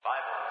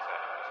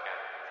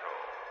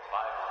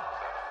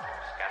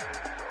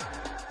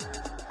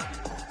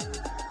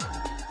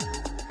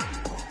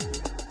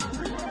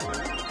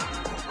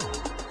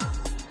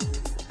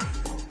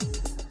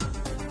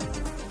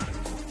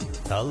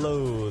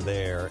Hello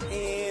there,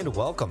 and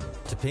welcome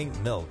to Pink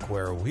Milk,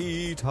 where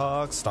we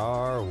talk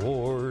Star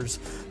Wars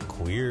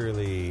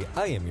queerly.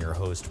 I am your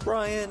host,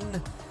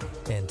 Brian,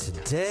 and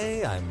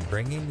today I'm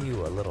bringing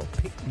you a little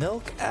Pink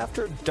Milk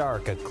After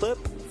Dark, a clip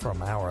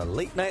from our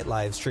late night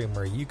live stream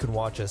where you can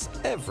watch us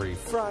every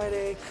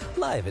Friday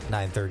live at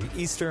 9:30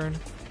 Eastern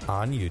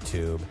on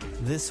YouTube.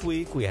 This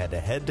week we had a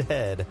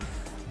head-to-head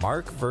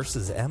Mark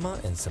versus Emma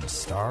and some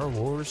Star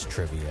Wars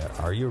trivia.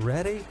 Are you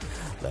ready?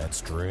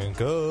 Let's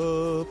drink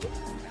up.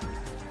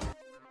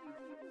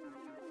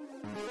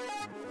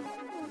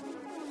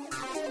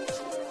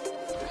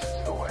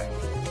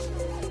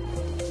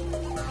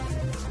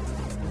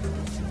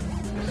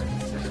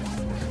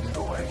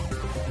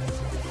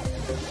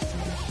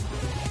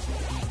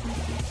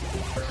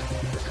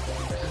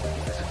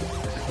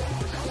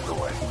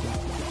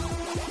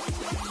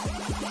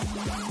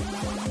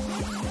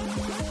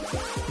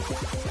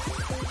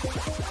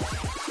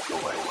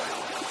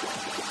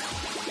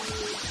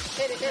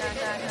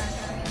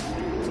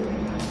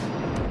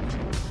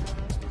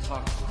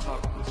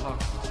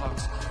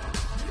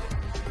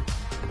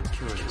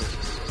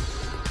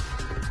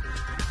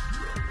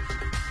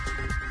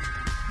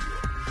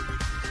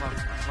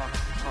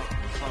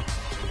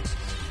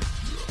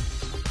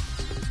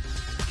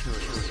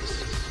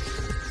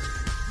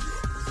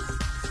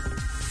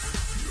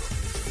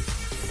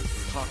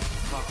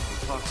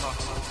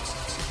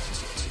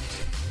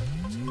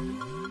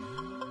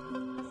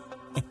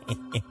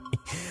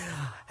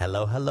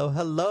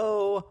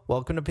 Hello.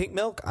 Welcome to Pink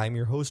Milk. I'm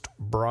your host,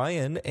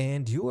 Brian,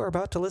 and you are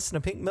about to listen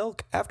to Pink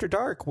Milk After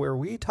Dark, where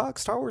we talk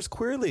Star Wars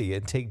queerly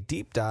and take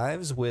deep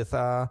dives with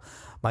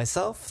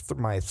myself,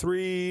 my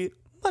three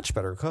much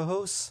better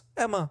co-hosts,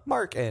 Emma,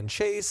 Mark, and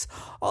Chase.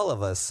 All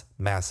of us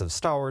massive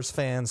Star Wars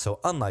fans, so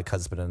unlike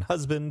husband and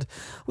husband,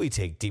 we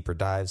take deeper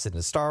dives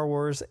into Star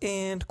Wars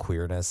and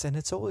queerness, and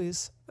it's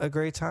always a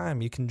great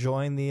time. You can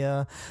join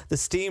the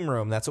Steam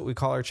room. That's what we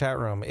call our chat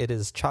room. It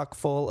is chock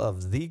full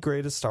of the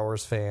greatest Star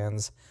Wars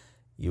fans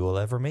you will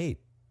ever meet.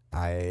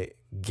 I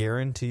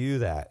guarantee you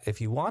that. If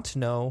you want to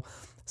know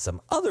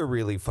some other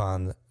really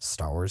fun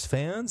Star Wars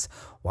fans,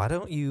 why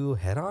don't you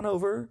head on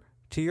over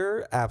to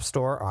your app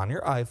store on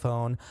your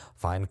iPhone,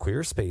 find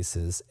Queer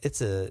Spaces.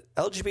 It's a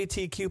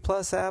LGBTQ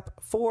plus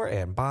app for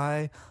and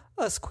by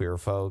us queer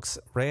folks,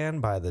 ran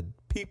by the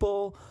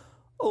people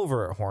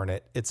over at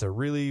Hornet. It's a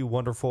really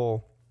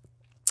wonderful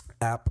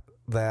app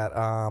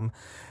that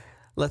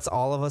lets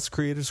all of us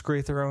creators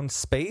create their own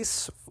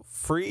space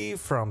free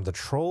from the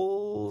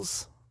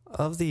trolls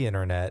of the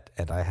internet.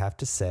 And I have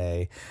to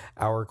say,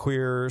 our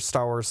queer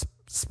Star Wars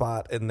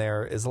spot in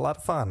there is a lot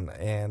of fun,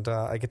 and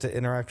I get to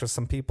interact with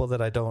some people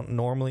that I don't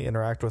normally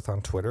interact with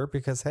on Twitter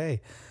because,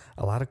 hey,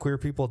 a lot of queer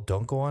people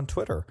don't go on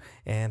Twitter,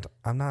 and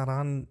I'm not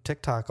on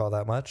TikTok all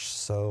that much,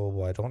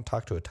 so I don't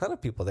talk to a ton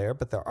of people there,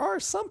 but there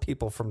are some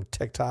people from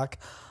TikTok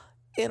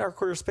in our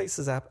Queer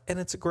Spaces app, and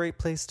it's a great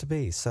place to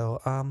be.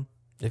 So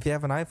if you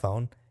have an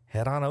iPhone,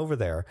 head on over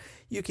there.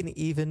 You can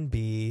even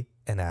be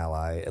an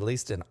ally, at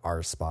least in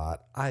our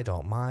spot. I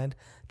don't mind.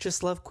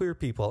 Just love queer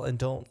people, and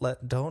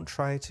don't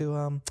try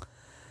to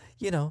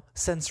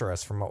censor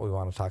us from what we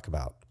want to talk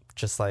about.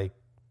 Just like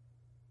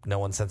no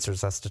one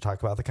censors us to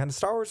talk about the kind of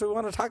Star Wars we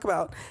want to talk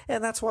about.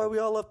 And that's why we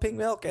all love Pink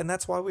Milk, and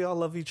that's why we all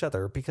love each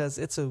other, because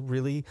it's a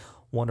really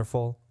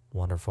wonderful,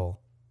 wonderful,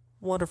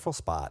 wonderful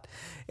spot.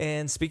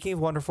 And speaking of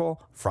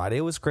wonderful,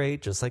 Friday was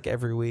great, just like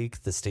every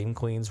week. The Steam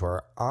Queens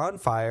were on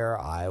fire.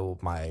 I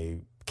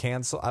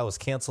was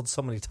canceled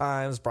so many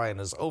times. Brian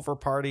is over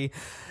party.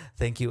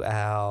 Thank you,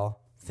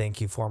 Al.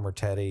 Thank you, former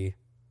Teddy.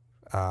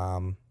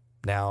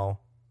 Now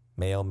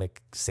Mayo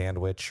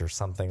McSandwich or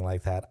something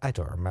like that. I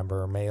don't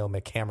remember. Mayo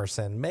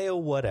McHammerson. Mayo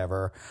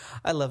whatever.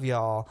 I love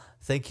y'all.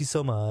 Thank you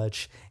so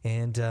much.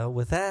 And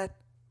with that,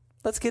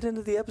 let's get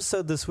into the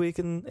episode this week.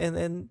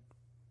 And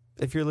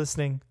if you're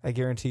listening, I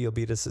guarantee you'll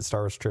beat us at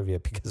Star Wars Trivia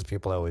because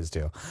people always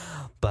do.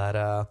 But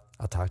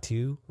I'll talk to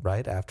you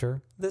right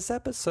after this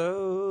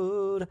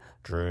episode.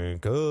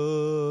 Drink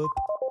up.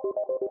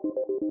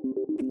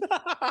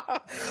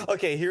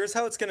 Okay, here's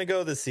how it's going to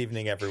go this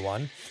evening,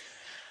 everyone.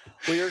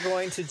 We are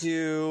going to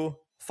do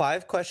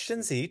 5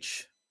 questions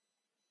each.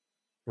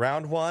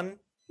 Round 1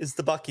 is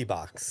the Bucky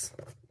Box.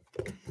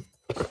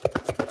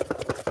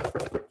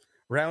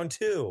 Round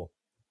 2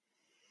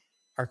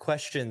 are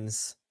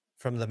questions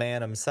from the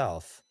man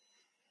himself,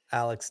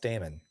 Alex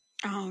Damon.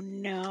 Oh,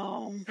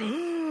 no.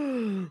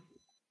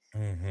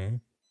 Mm-hmm.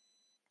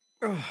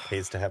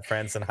 Pays to have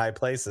friends in high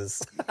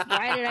places.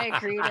 Why did I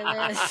agree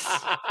to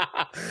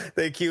this?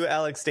 Thank you,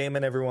 Alex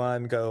Damon.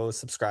 Everyone, go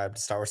subscribe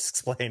to Star Wars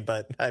Explained,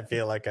 but I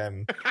feel like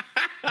I'm...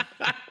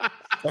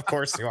 Of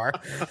course you are.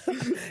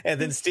 And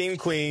then Steam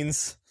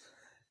Queens,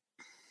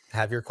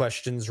 have your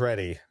questions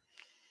ready.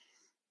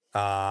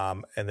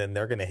 And then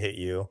they're going to hit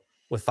you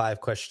with 5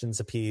 questions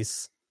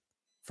apiece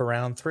for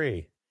round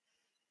 3.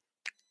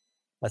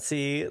 Let's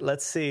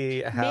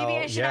see how. Maybe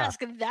I should yeah. ask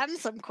them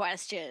some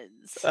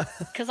questions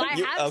because I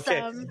You- have okay.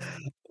 some.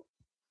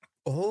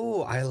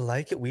 Oh, I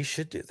like it. We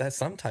should do that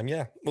sometime.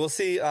 Yeah. We'll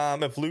see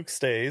if Luke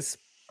stays.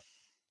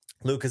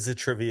 Luke is a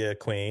trivia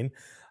queen.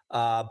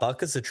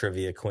 Buck is a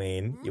trivia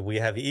queen. Mhm. We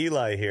have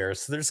Eli here,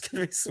 so there's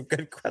going to be some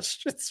good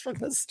questions from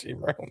the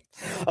steam room.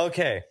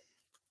 Okay,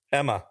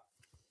 Emma,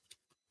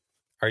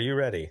 are you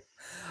ready?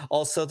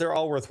 Also, they're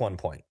all worth 1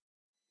 point.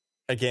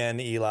 Again,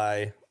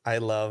 Eli, I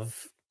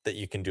love that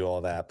you can do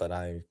all that, but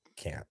I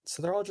can't.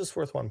 So they're all just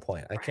worth 1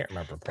 point. I can't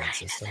remember point Brian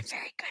systems. isn't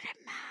very good at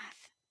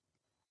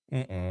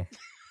math.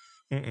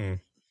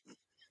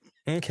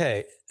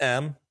 Okay,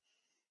 Em,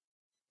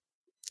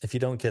 if you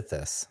don't get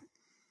this,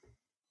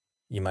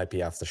 you might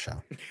be off the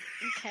show.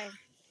 Okay.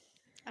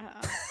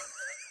 Uh-oh.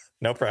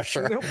 No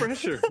pressure. No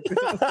pressure.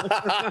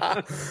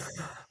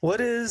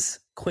 What is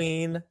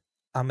Queen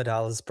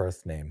Amidala's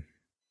birth name?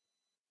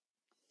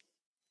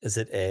 Is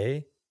it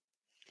A,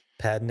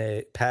 Padme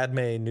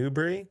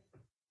Newbury,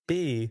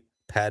 B,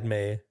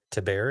 Padme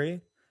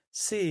Taberi,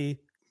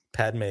 C,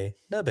 Padme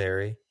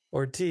Naberry,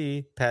 or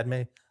D,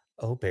 Padme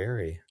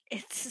O'Berry?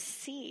 It's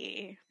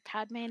C.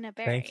 Padme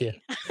Naberry. Thank you.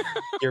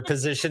 Your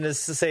position is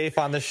safe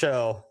on the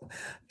show.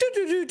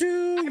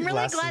 Do-do-do-do. I'm You've really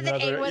lasted glad that A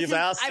another- wasn't. You've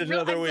lasted I'm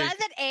another week. glad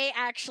that A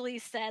actually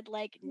said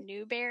like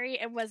Newberry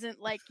and wasn't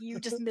like you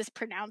just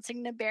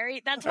mispronouncing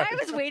Naberry. That's why I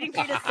was waiting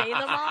for you to say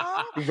them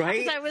all.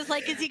 Right? 'Cause I was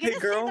like, is he going to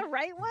say girl. the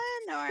right one?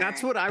 Or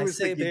That's what I was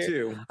say thinking Barry-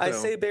 too. I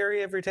so. say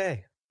Barry every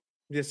day.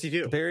 Yes, you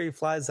do. Berry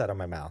flies out of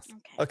my mouth.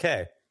 Okay.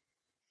 Okay.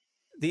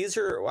 These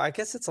are, I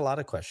guess it's a lot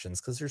of questions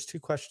because there's 2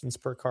 questions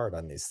per card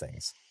on these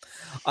things.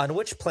 On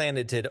which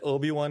planet did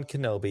Obi-Wan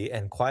Kenobi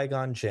and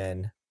Qui-Gon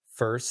Jinn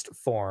first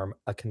form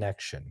a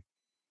connection?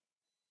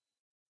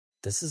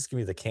 This is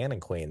going to be the canon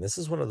queen. This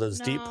is one of those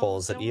deep No,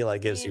 holes that don't Eli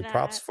gives say you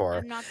props that. for.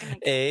 I'm not going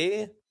to.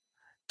 A,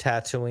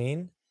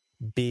 Tatooine.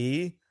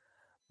 B,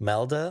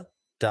 Melda,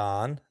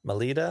 Dawn.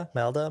 Melida,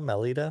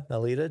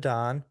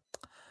 Dawn.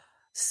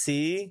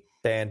 C,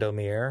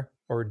 Bandomir.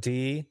 Or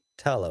D,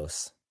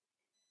 Telos.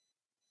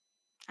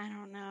 I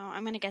don't know.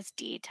 I'm going to guess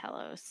D.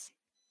 Telos.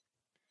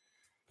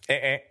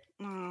 Eh.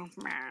 Oh,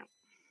 man.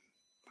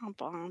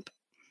 Bump.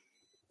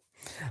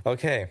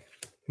 Okay,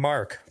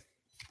 Mark.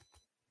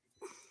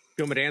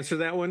 You want me to answer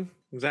that one?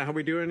 Is that how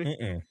we doing it?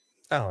 Mm-mm.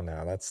 Oh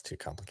no, that's too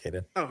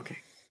complicated. Oh, okay.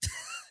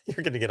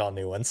 You're gonna get all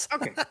new ones.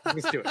 Okay.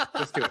 Let's do it.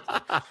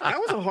 That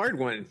was a hard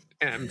one.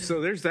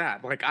 So there's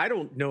that. Like, I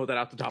don't know that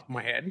off the top of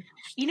my head.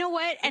 You know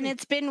what? And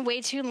it's been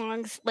way too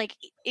long. Like,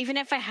 even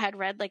if I had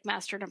read like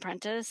Master and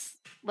Apprentice,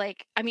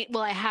 like, I mean,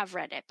 well, I have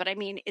read it, but I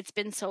mean, it's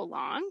been so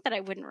long that I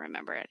wouldn't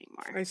remember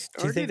anymore. I Do you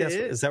started think it.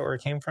 is that where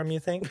it came from? You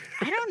think?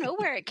 I don't know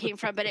where it came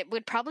from, but it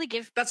would probably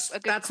give. That's a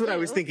good what I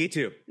was clue. thinking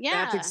too. Yeah.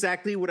 That's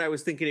exactly what I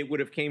was thinking it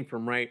would have came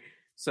from, right?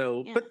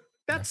 So, Yeah. but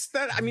that's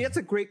that. I mean, that's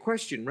a great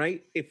question,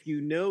 right? If you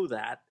know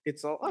that,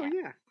 it's all. Oh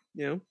yeah,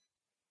 you know.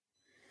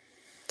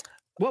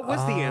 What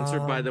was the answer,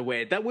 by the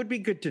way? That would be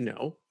good to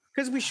know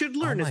because we should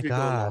learn Oh as my we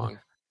God. go along.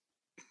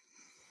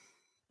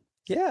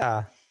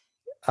 Yeah.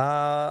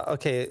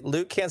 Okay,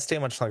 Luke can't stay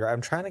much longer.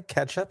 I'm trying to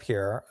catch up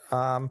here.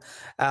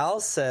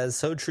 Al says,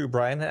 so true,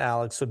 Brian and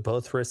Alex would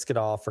both risk it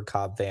all for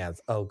Cobb Vanth.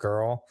 Oh,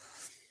 girl.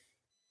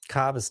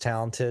 Cobb is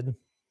talented.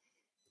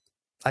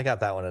 I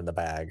got that one in the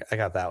bag.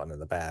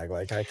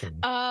 Like, I can...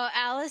 Oh,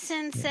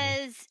 Allison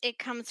says it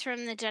comes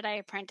from the Jedi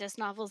Apprentice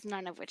novels,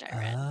 none of which I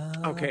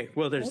read. Okay,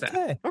 well, there's okay.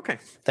 that. Okay.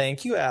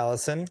 Thank you,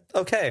 Allison.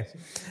 Okay.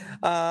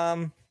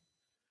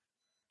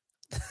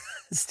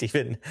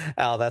 Stephen,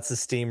 Al, that's a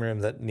steam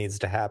room that needs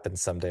to happen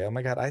someday. Oh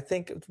my God. I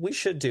think we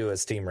should do a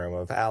steam room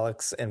of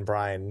Alex and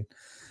Brian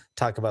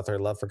talk about their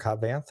love for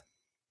Cobb Vanth.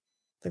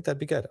 I think that'd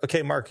be good.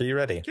 Okay, Mark, are you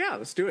ready? Yeah,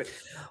 let's do it.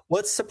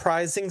 What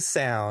surprising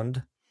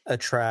sound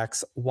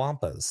attracts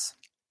wampas?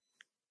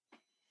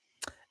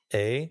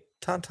 A,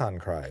 tauntaun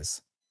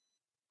cries.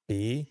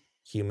 B,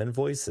 human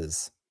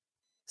voices.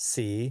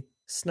 C,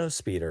 snow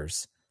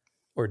speeders.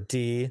 Or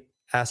D,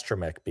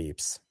 astromech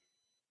beeps.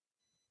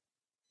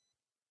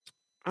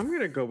 I'm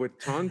gonna go with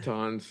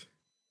tauntauns.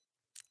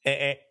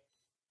 Eh.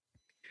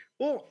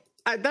 Well,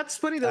 that's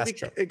funny though.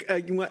 Astro.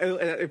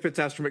 If it's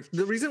astromech,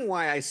 the reason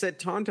why I said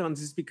tauntauns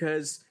is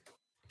because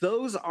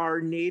those are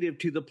native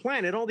to the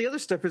planet. All the other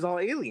stuff is all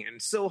alien.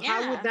 So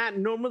how Yeah. would that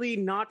normally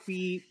not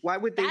be? Why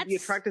would they be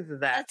That's- attracted to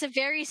that? That's a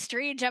very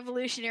strange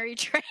evolutionary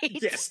trait.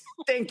 Yes,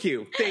 thank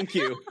you.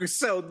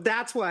 So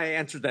that's why I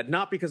answered that,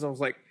 not because I was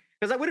like,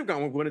 because I would have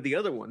gone with one of the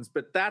other ones,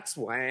 but that's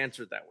why I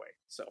answered that way.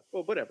 So,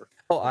 well, whatever.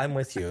 Oh, I'm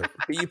with you.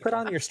 But you put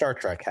on your Star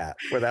Trek hat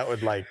where that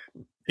would like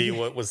be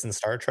what was in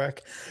Star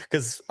Trek.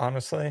 Because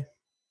honestly,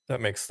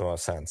 that makes the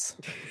most sense.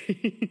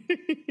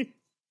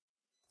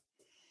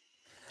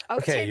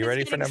 Okay, you Tim is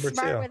ready for getting number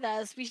smart 2? with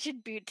us. We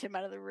should boot Tim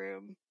out of the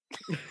room.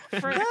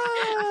 For-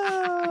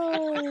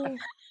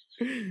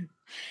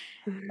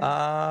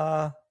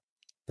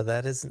 But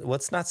that is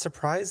what's not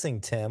surprising,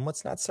 Tim.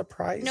 What's not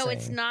surprising? No,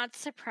 it's not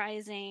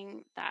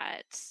surprising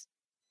that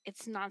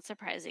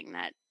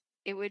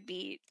it would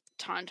be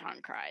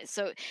tauntaun cries.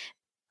 So,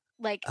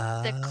 like,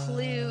 the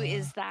clue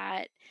is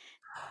that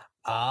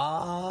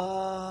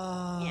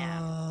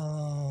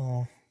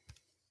Oh.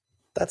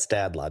 That's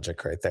dad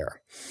logic right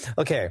there.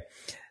 Okay,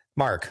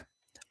 Mark.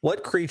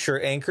 What creature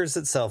anchors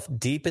itself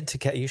deep into...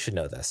 you should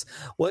know this.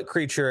 What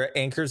creature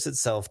anchors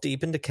itself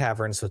deep into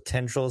caverns with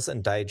tendrils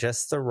and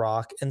digests the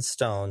rock and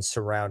stone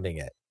surrounding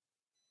it?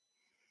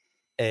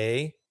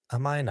 A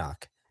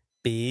Minoc.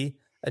 B,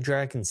 a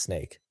dragon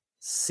snake.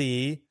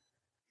 C,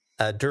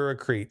 a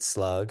Duracrete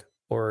slug.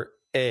 Or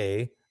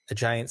A, a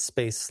giant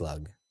space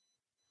slug.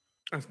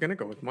 I was gonna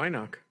go with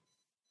Minoc.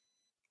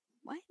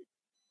 What?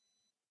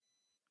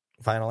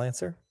 Final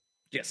answer?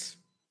 Yes.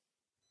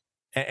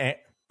 Eh-eh.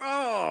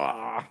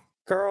 Oh.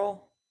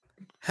 Girl,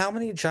 how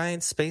many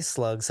giant space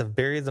slugs have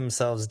buried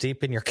themselves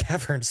deep in your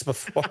caverns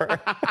before?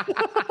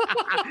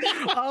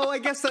 Oh, I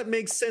guess that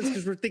makes sense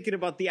because we're thinking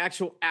about the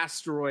actual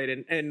asteroid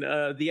and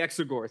the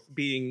Exogorth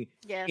being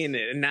Yes. in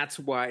it, and that's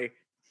why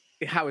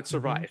how it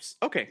survives.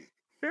 Okay,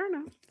 fair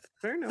enough.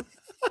 Fair enough.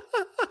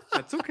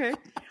 That's okay.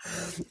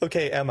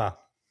 Okay, Emma.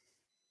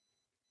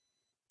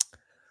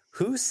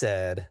 Who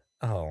said,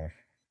 "Oh,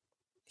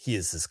 he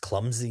is as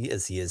clumsy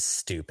as he is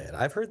stupid"?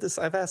 I've heard this.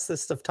 I've asked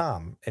this of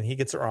Tom, and he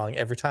gets it wrong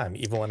every time,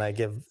 even when I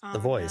give the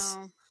voice.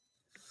 No.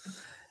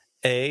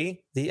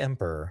 A, the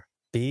Emperor.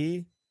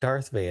 B,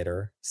 Darth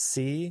Vader.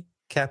 C,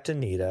 Captain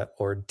Nita.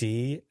 Or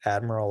D,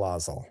 Admiral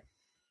Ozzel.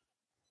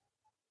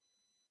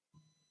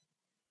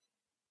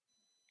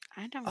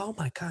 I don't. Oh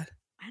my God!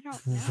 I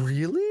don't know.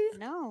 Really,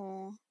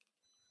 No,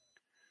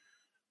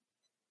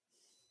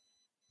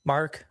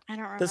 Mark? I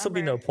don't remember. This will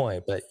be no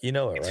point, but you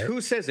know it, It's right?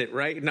 who says it,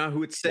 right? Not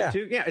who it's said Yeah.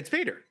 to. Yeah, it's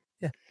Vader.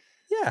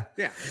 Yeah.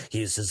 Yeah.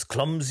 He's as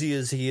clumsy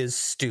as he is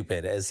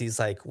stupid, as he's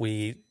like,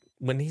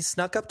 when he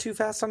snuck up too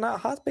fast on that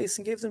hot base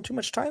and gave them too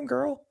much time,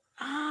 girl.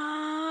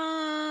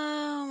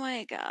 Oh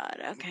my God.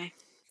 Okay,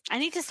 I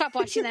need to stop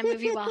watching that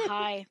movie while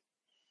high.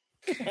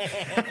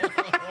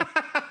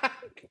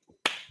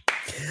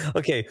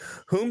 Okay,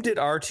 whom did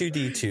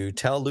R2-D2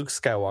 tell Luke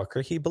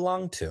Skywalker he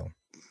belonged to?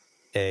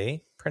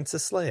 A,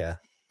 Princess Leia.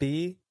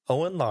 B,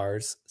 Owen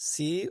Lars.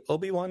 C,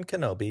 Obi-Wan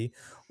Kenobi.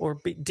 Or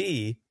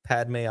D,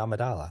 Padme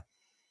Amidala.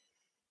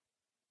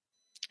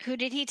 Who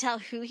did he tell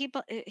who he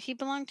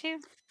belonged to?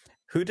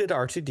 Who did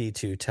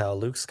R2-D2 tell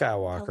Luke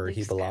Skywalker Luke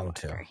he belonged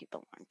to? Skywalker he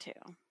belonged to.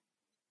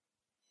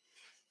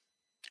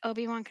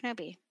 Obi-Wan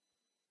Kenobi.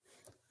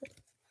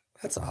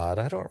 That's odd.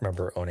 I don't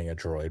remember owning a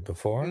droid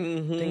before.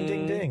 Ding,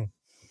 ding, ding.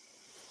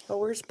 Oh,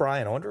 where's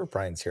Brian? I wonder if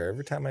Brian's here.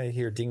 Every time I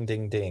hear ding,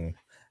 ding, ding,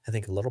 I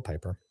think of Little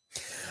Piper.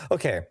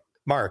 Okay,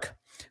 Mark.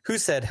 Who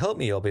said, "Help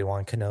me,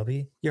 Obi-Wan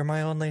Kenobi. You're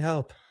my only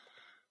hope"?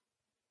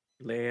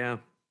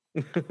 Leia.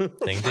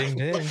 Ding, ding,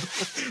 ding.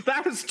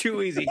 That was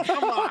too easy.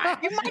 Come on.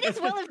 You might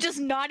as well have just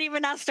not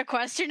even asked a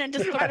question and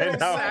just put a I little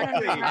know. sign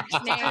under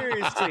Mark's name.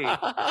 Seriously.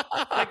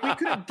 Like we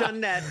could have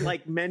done that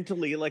like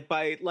mentally, like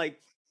by like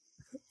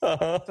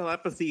Uh-huh.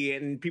 telepathy,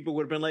 and people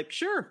would have been like,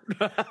 sure.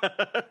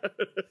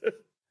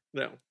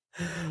 No.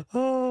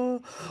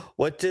 Oh,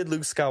 what did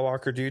Luke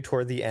Skywalker do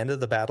toward the end of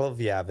the Battle of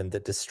Yavin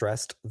that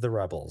distressed the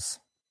rebels?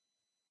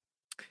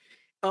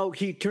 Oh,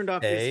 he turned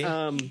off A.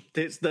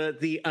 his the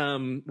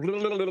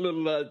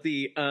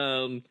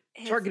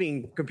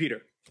targeting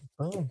computer.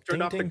 Oh,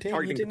 Turned off the You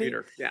targeting didn't,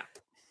 computer. Yeah.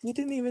 you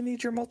didn't even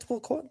need your multiple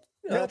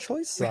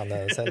choices on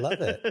those. I love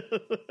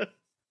it.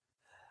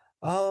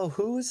 Oh,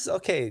 who's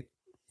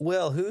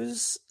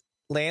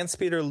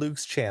Landspeeder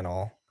Luke's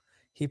channel?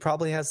 He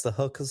probably has the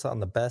hooks on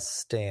the best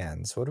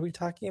stands. What are we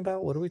talking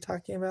about?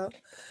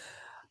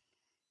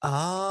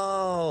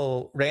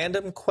 Oh,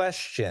 random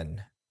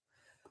question.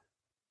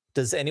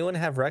 Does anyone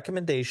have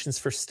recommendations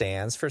for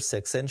stands for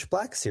 6-inch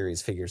Black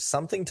Series figures?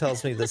 Something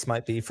tells me this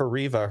might be for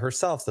Reva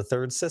herself, the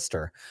third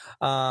sister.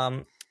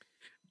 So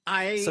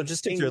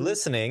just if you're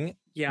listening,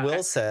 yeah,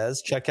 Will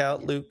says check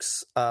out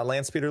Luke's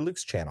Landspeeder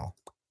Luke's channel.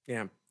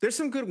 Yeah, there's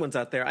some good ones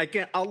out there.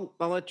 I'll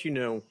let you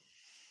know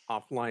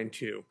offline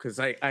too, because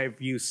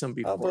I've used some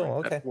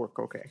before that work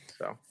okay.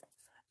 So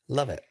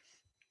love it.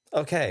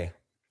 Okay.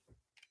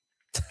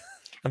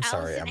 I'm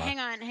sorry, Allison,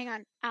 Emma. hang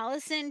on.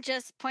 Allison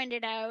just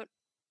pointed out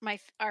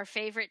our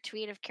favorite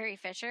tweet of Carrie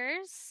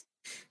Fisher's.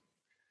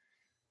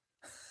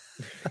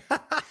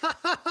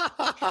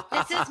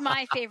 This is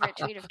my favorite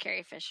tweet of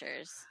Carrie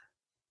Fisher's.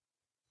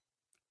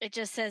 It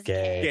just says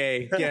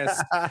Gay. gay.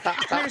 Yes.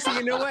 Seriously,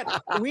 you know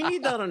what? We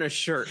need that on a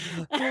shirt.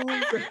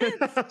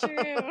 It's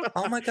true.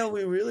 Oh my God,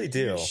 we really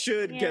do. You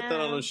should get that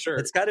on a shirt.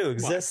 It's got to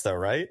exist though,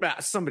 right?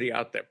 Somebody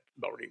out there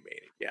already made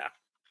it. Yeah.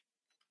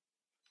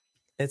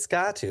 It's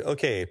got to.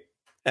 Okay,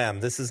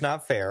 this is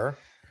not fair,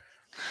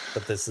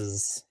 but this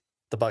is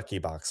the Bucky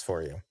box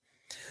for you.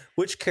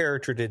 Which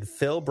character did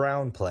Phil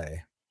Brown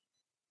play?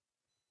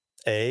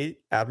 A,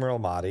 Admiral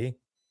Mahdi.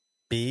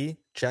 B,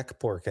 Jack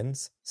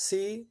Porkins.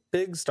 C,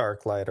 Biggs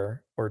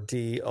Darklighter. Or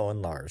D,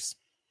 Owen Lars.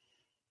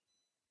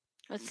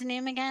 What's the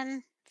name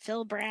again?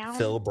 Phil Brown?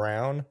 Phil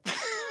Brown.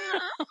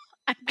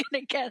 I'm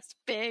going to guess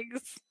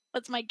Biggs.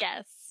 What's my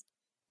guess?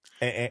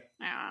 Oh,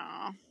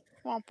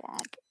 Womp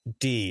womp.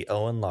 D,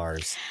 Owen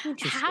Lars.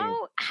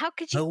 How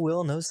could you? Oh,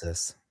 Will knows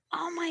this.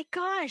 Oh my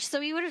gosh!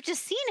 So you would have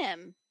just seen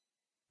him.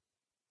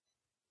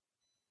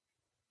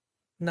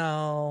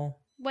 No.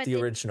 What The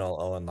did-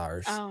 original Owen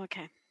Lars. Oh,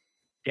 okay.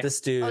 Yeah.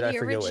 This dude, Oh, I the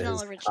forget what original,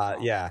 his... original.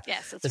 yeah.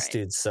 Yes, that's This right.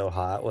 dude's so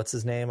hot. What's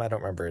his name? I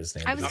don't remember his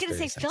name. I but was he's going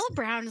to say very Phil sexy.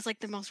 Brown is like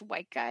the most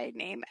white guy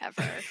name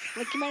ever.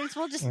 Like, you might as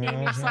well just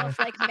name yourself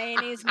like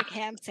Mayonnaise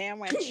McHam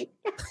Sandwich.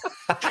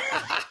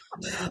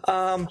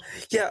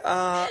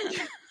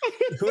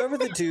 Whoever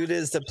the dude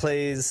is that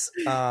plays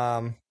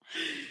oh,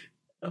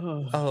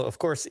 of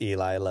course,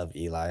 Eli. I love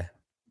Eli.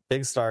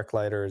 Big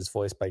Starklighter is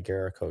voiced by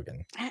Garrett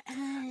Hogan.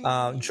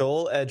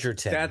 Joel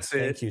Edgerton. That's it.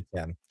 Thank you,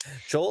 Tim.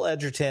 Joel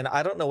Edgerton.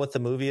 I don't know what the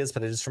movie is,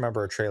 but I just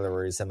remember a trailer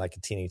where he's in like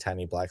a teeny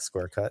tiny black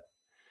square cut,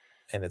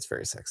 and it's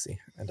very sexy,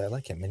 and I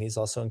like him. And he's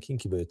also in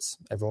Kinky Boots.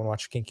 Everyone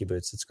watch Kinky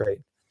Boots. It's great.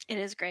 It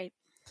is great.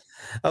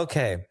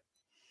 Okay,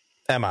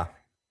 Emma.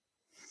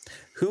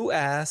 Who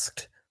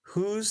asked,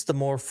 "Who's the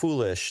more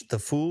foolish, the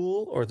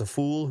fool or the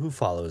fool who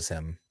follows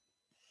him?"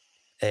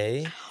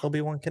 A.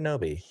 Obi-Wan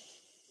Kenobi.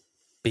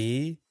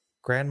 B.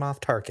 Grand Moff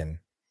Tarkin.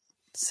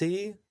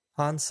 C.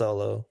 Han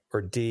Solo.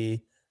 Or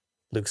D.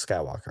 Luke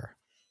Skywalker.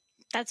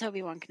 That's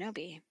Obi-Wan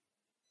Kenobi.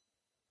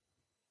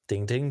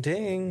 Ding, ding,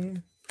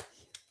 ding.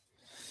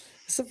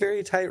 It's a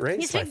very tight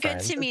race, He's my been good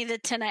friend. to me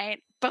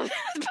tonight. Both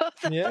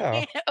of Yeah.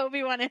 my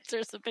Obi-Wan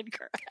answers have been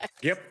correct.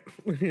 Yep.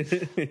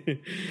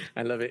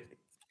 I love it.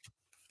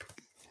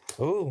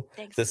 Ooh,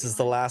 Thanks, this is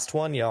the Obi-Wan. last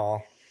one,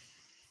 y'all.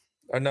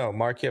 Oh, no,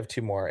 Mark, you have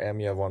two more. Em,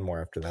 you have one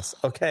more after this.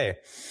 Okay,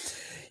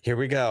 here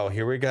we go.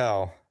 Here we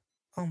go.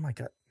 Oh, my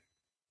God.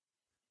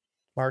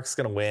 Mark's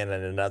going to win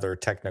in another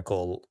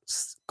technical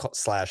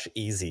 /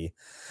 easy.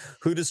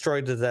 Who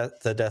destroyed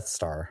the Death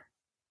Star?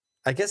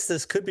 I guess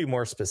this could be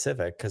more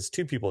specific because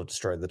two people have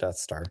destroyed the Death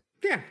Star.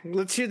 Yeah,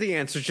 let's hear the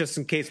answers just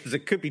in case, because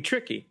it could be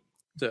tricky.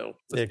 So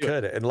It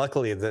could. And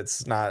luckily,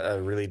 that's not a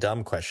really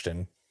dumb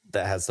question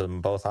that has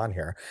them both on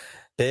here.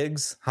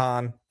 Biggs,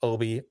 Han,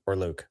 Obi, or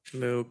Luke?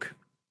 Luke.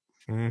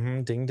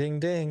 Mm-hmm. Ding, ding,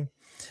 ding.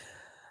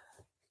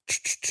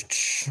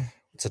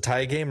 It's a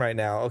tie game right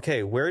now.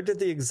 Okay, where did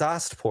the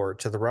exhaust port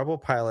to the Rebel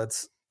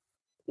pilots?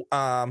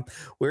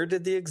 Where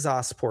did the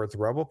exhaust port the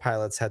Rebel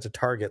pilots had to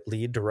target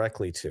lead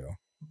directly to?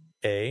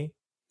 A,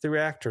 the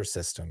reactor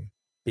system.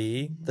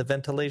 B, the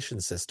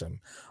ventilation system.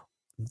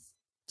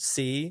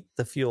 C,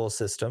 the fuel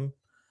system.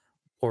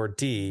 Or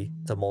D,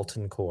 the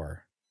molten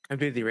core. I'd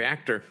be the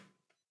reactor.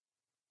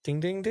 Ding,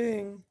 ding,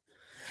 ding.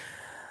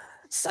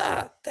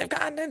 Sir, they've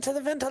gotten into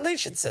the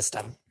ventilation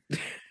system.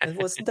 And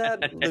wasn't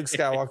that Luke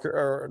Skywalker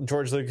or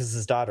George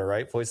Lucas's daughter,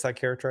 right? Voiced that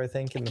character, I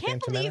think, in I The can't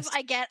Phantom believe Menace.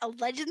 I get a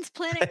Legends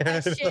Planet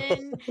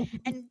question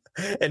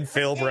And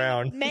Phil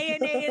Brown.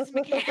 Mayonnaise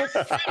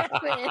McHam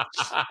Sandwich.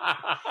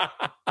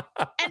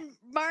 And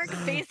Mark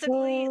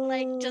basically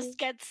like just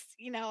gets,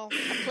 a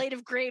plate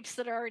of grapes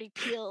that are already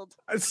peeled.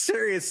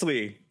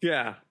 Seriously,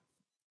 yeah.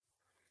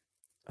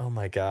 Oh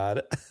my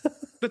God.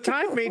 The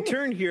tide may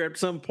turn here at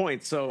some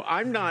point, so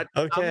I'm not.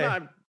 Okay,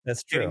 I'm not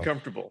that's getting true.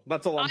 comfortable.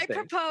 That's all I'm I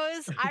saying.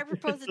 propose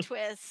a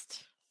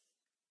twist.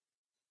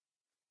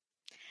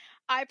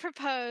 I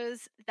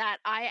propose that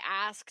I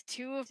ask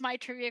two of my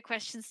trivia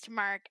questions to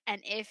Mark,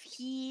 and if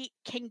he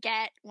can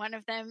get one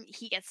of them,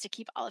 he gets to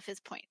keep all of his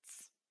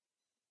points.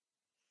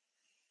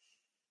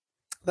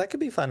 That could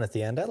be fun at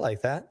the end. I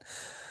like that.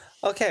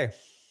 Okay.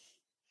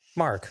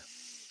 Mark,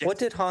 Yes. what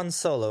did Han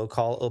Solo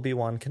call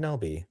Obi-Wan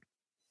Kenobi?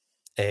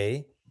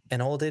 A,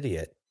 an old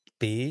idiot.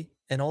 B,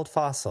 an old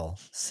fossil.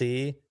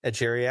 C, a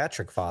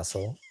geriatric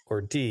fossil. Or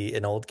D,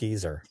 an old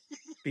geezer.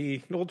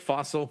 Be an old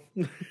fossil.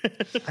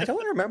 I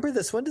don't remember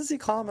this. When does he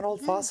call him an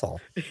old fossil?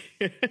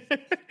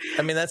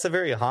 I mean, that's a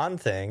very Han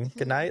thing.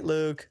 Good night,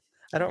 Luke.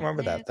 I don't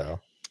remember that, though.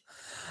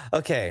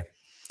 Okay.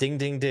 Ding,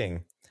 ding,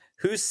 ding.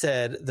 Who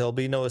said there'll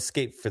be no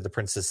escape for the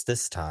princess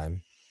this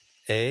time?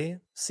 A,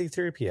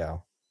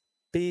 C-3PO.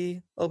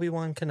 B,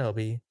 Obi-Wan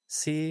Kenobi.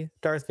 C,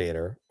 Darth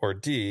Vader. Or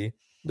D,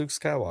 Luke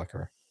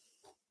Skywalker.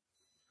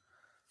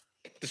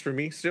 Just for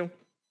me still?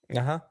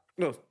 Uh-huh.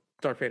 No,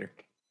 Darth Vader.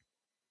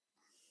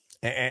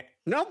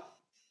 No.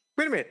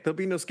 Wait a minute. There'll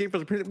be no escape for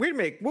the princess. Wait a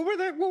minute. What were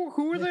the?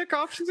 Who were the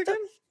options again?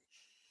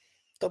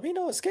 There'll be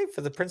no escape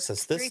for the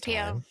princess this 3PO.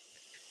 time.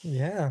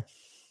 Yeah.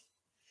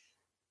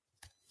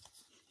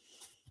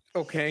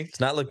 Okay. It's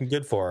not looking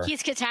good for her.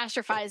 He's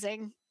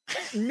catastrophizing.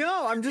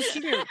 No, I'm just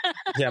kidding.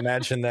 Yeah,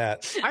 imagine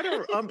that. I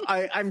don't.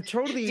 I'm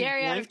totally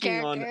Very out of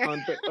blanking on.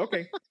 character.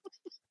 Okay.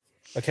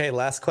 Okay,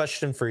 last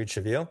question for each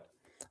of you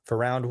for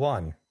round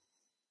one.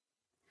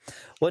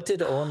 What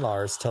did Owen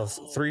Lars tell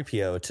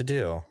 3PO to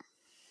do?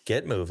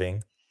 Get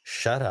moving,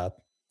 shut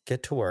up,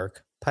 get to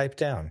work, pipe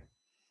down.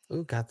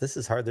 Oh, God, this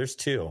is hard. There's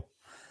two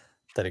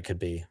that it could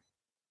be.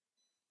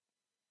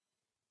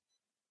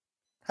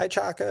 Hi,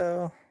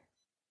 Chaco.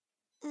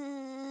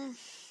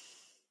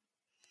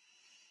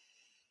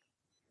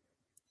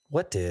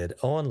 What did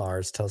Owen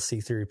Lars tell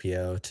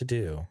C-3PO to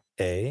do?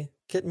 A,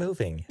 get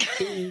moving.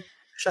 B,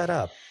 shut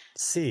up.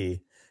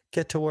 C,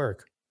 get to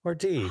work. Or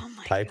D, Oh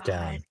my pipe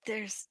God.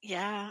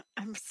 down.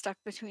 I'm stuck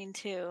between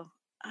two.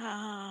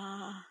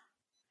 I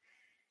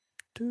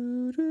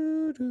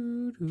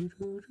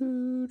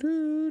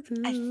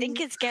think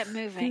it's get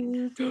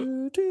moving.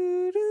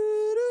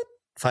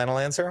 Final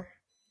answer?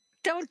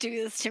 Don't do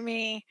this to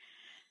me.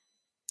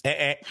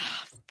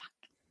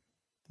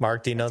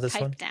 Mark, do you know It's this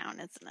pipe one? down,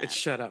 isn't it? It's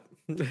shut up.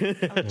 Oh,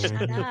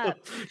 shut up.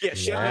 Yeah, shut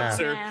Yeah. up,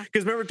 sir. Yeah.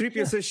 Because remember,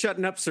 3PO says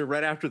 "shutting up, sir"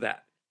 right after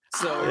that.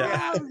 So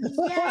Yeah.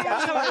 yeah,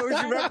 that's how I always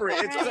yes, remember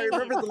it. It's 'cause I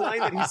remember the line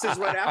that he says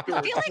right I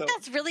afterwards. feel like so.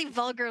 that's really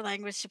vulgar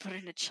language to put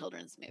in a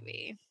children's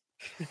movie.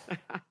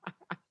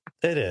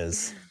 It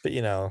is, but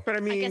But I I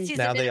mean, guess he's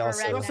now a bit they of a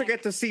also- you also redneck.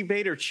 get to see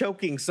Vader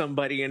choking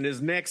somebody and his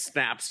neck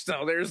snaps.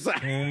 So there's that.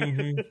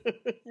 Mhm.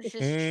 This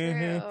is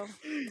Mhm.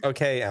 true.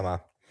 Okay,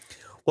 Emma.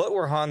 What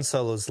were Han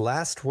Solo's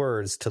last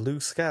words to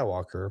Luke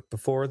Skywalker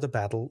before the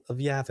Battle of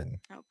Yavin?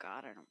 Oh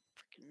God, I don't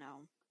freaking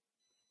know.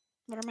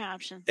 What are my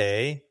options?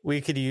 A,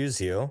 we could use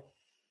you.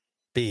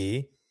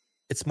 B,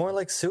 it's more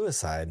like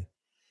suicide.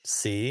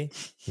 C,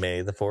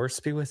 may the force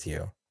be with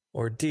you.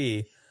 Or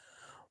D,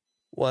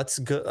 what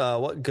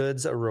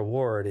good's a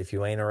reward if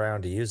you ain't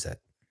around to use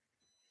it?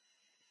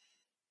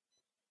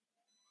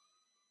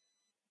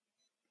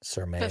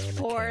 Sir May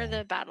Before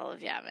the Battle of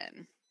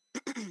Yavin.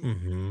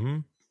 Mm-hmm.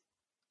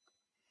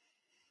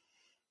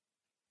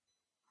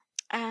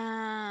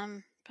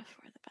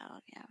 Before the Battle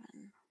of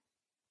Yavin.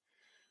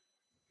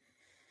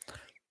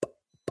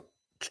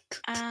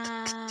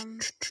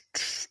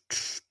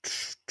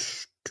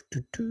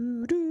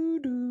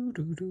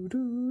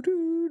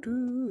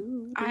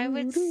 I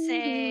would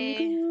say,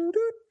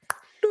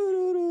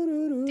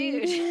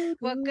 dude,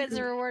 what good's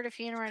a reward if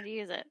you ain't around to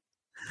use it?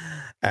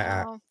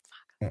 No.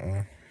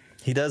 Mm-mm.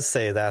 He does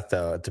say that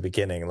though at the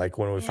beginning, like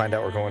when we find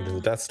out we're going to the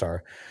Yeah. Death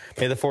Star.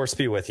 May the force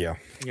be with you.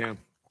 Yeah.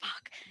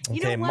 Fuck.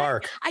 You Okay, know what?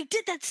 Mark. I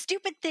did that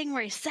stupid thing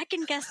where I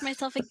second guessed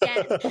myself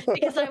again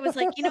because I was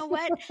like, you know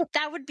what?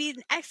 That would be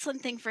an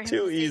excellent thing for him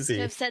Too to, easy.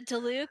 to have said to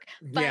Luke,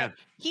 but Yeah.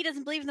 he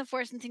doesn't believe in the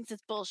Force and thinks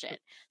it's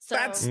bullshit. So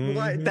That's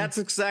Mhm. that's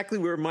exactly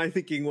where my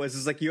thinking was.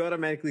 Is like you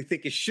automatically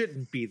think it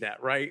shouldn't be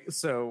that, right?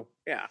 So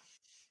yeah.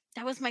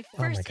 that was my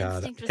Oh my first god.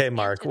 instinct. Was Okay, to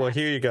Mark. answer Well, that.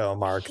 here you go,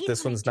 Mark. hate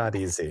This when I one's do not that.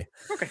 easy.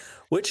 Okay.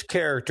 Which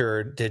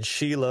character did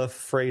Sheila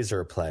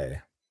Fraser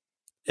play?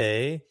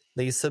 A,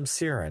 Lisa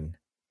Siren.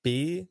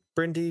 B,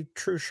 Brindy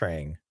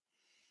Trushrang.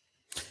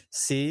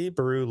 C,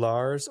 Baru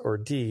Lars. Or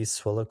D,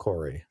 Swilla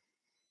Corey.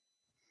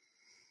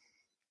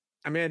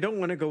 I mean, I don't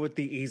want to go with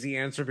the easy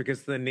answer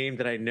because of the name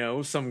that I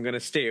know, so I'm going to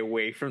stay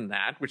away from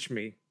that, which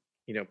may,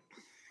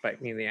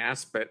 bite me in the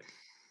ass. But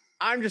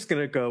I'm just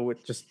going to go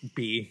with just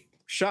B.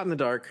 Shot in the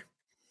dark.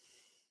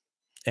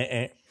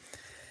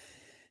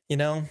 You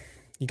know,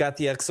 you got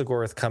the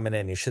Exogorth coming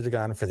in. You should have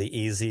gone for the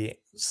easy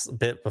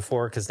bit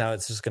before because now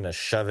it's just going to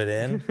shove it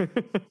in.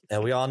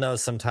 And we all know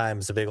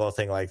sometimes a big old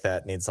thing like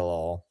that needs a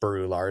little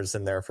Baru Lars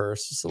in there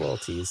first. Just a little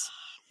tease.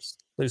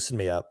 Just loosen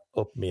me up.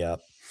 Open me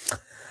up.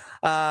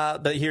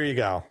 But here you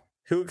go.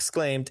 Who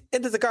exclaimed,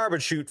 "Into the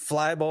garbage chute,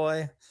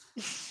 flyboy."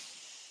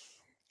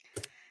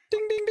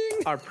 Ding, ding, ding.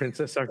 Our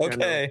Princess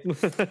Okay.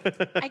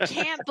 Arcana. I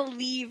can't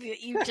believe that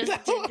you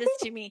just did this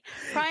to me,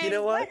 Brian. You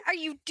know what? What are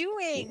you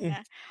doing?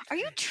 Are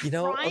you trying You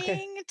know,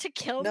 okay. to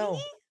kill No.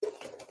 me?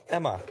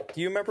 Emma,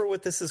 do you remember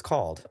what this is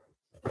called?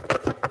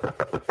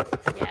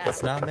 Yeah.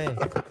 It's not me.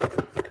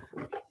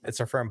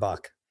 It's our friend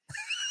Buck.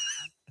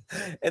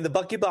 And the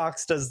Bucky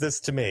Box does this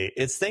to me.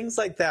 It's things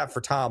like that for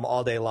Tom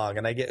all day long,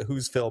 and I get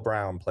Who's Phil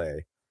Brown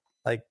play.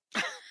 Like,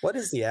 what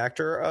is the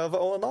actor of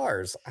Owen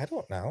Lars? I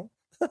don't know.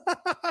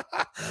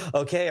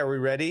 Okay, are we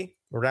ready?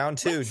 Round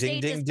two. What Ding,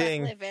 state ding, does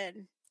ding. Buck live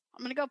in?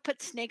 I'm gonna go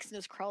put snakes in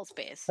his crawl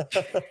space.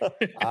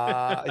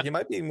 You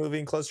might be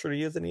moving closer to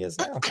you than he is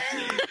now.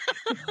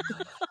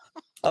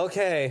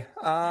 Okay.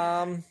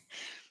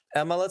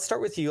 Emma, let's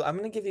start with you. I'm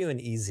going to give you an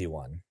easy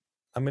one.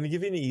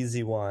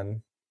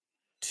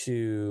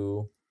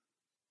 To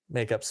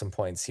make up some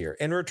points here.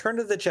 In Return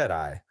of the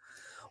Jedi,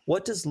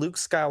 what does Luke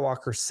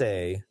Skywalker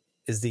say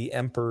is the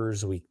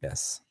Emperor's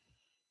weakness?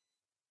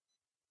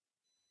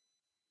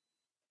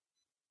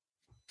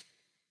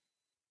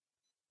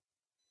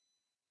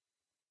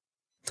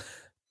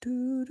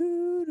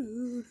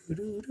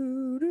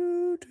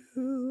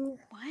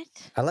 What?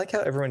 I like how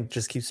everyone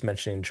just keeps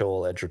mentioning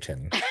Joel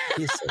Edgerton.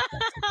 He's so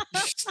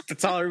handsome.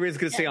 That's all everybody's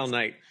going to say all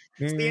night.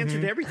 It's the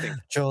answer to everything.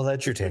 Joel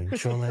Edgerton.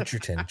 Joel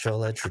Edgerton.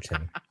 Joel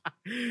Edgerton.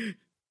 I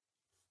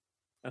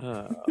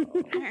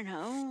don't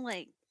know.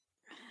 Like,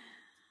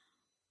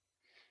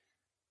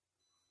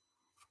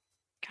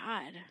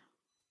 God,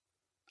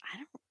 I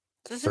don't.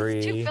 This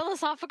is too 3,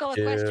 philosophical a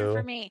question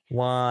for 2, me.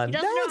 1. He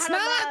doesn't know how to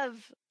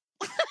love.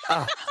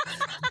 Ah.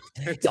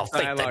 Your faith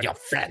in Dialogue. your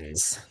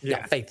friends. Yeah.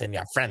 Your faith in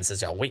your friends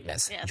is your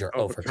weakness. Yes. Your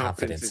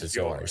overconfidence is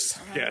yours.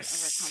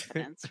 Yes.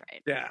 Overconfidence,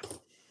 right? Yeah.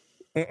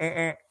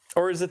 Mm-mm-mm.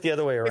 Or is it the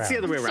other way around? It's the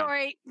other way around.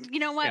 Sorry, you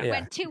know what? Yeah.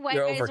 When two white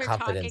Your guys are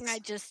talking,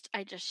 overconfidence.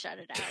 I just shut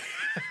it out.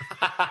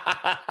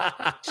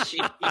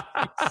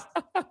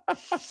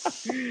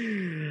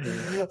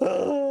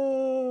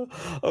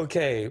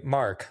 Okay,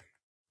 Mark.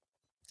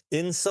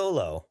 In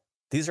Solo,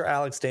 these are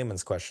Alex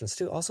Damon's questions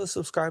too. Also,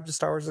 subscribe to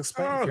Star Wars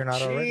Explained if you're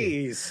not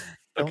already. jeez.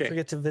 Don't Okay.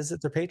 forget to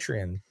visit their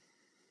Patreon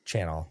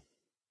channel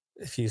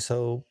if you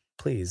so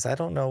please. I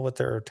don't know what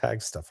their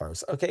tag stuff are.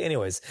 Okay,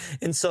 anyways,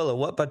 in Solo,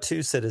 what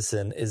Batu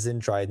citizen is in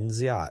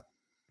Dryden's yacht?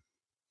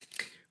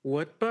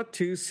 What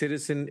Batu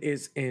citizen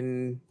is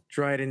in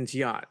Dryden's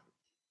yacht?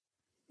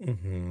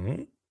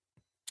 Mm-hmm.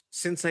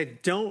 Since I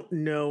don't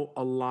know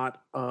a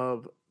lot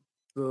of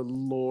the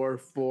lore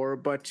for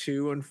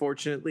Batu,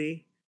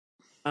 unfortunately,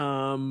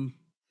 my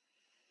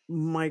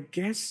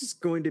guess is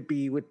going to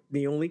be with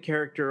the only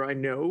character I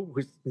know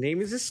whose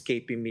name is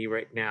escaping me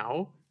right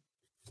now.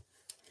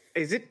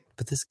 Is it?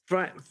 But this,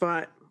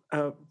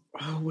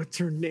 what's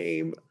her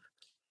name?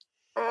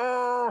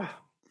 Oh,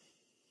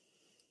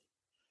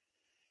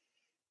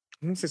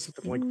 I'm gonna say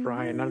something like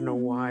Brian. I don't know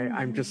why.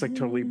 I'm just like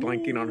totally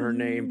blanking on her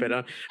name, but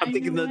I'm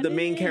thinking the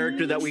main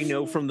character that we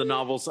know from the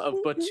novels of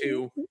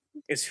Batu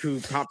is who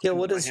popped. yeah, into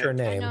what my is head. her I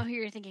name? know who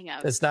you're thinking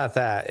of. It's not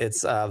that.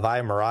 It's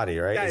Vi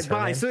Marathi, right? Yeah, Is her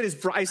Vi. name? So it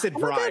is. I said Oh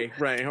my Bri,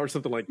 right, or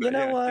something like that. You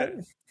know yeah, what?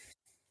 yeah.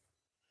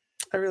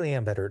 I really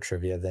am better at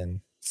trivia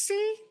than,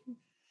 See,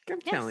 I'm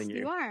Yes, telling you.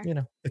 you are. you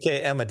know.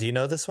 Okay, Emma, do you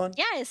know this one?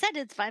 Yeah, I said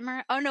it's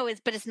Weimar. Oh no,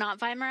 but it's not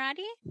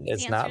Weimarati.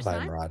 It's not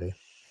Vi Marathi.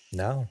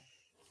 No.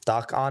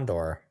 Doc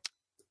Ondor.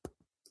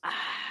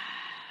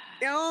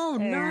 Oh,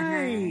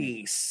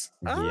 nice.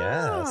 Yes.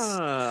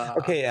 Ah.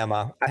 Okay,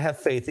 Emma, I have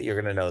faith that you're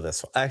going to know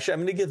this one. Actually, I'm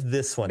going to give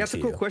this one That's to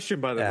a cool you.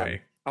 question, by the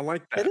way. I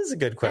like that. It is a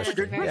good That is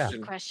question. a very Yeah.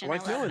 good question. I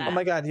like I love knowing that. Oh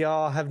my God,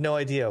 y'all have no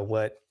idea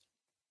what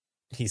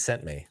he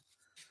sent me.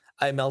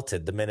 I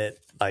melted the minute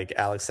like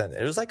Alex sent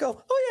it. It was like,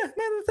 oh yeah,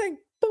 another thing.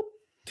 Boop.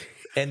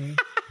 And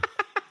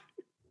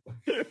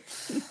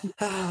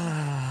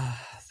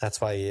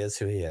that's why he is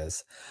who he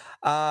is.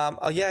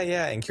 Oh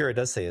yeah, and Kira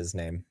does say his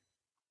name.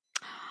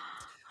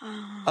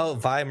 Oh,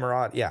 Vi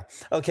Marathi. Yeah.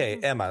 Okay,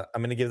 Emma,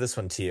 I'm going to give this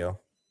one to you.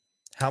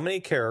 How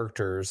many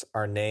characters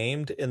are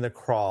named in the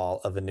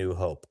crawl of A New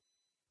Hope?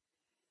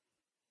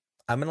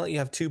 I'm going to let you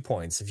have 2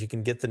 points if you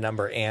can get the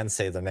number and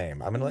say the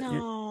name. I'm going to let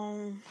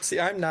you. See,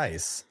 I'm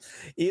nice.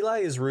 Eli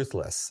is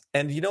ruthless.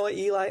 And you know what,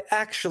 Eli?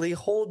 Actually,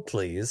 hold,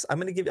 please.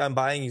 I'm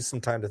buying you some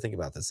time to think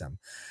about this, Em.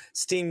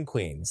 Steam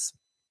Queens.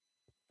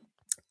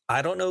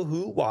 I don't know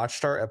who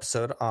watched our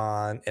episode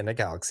on In a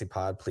Galaxy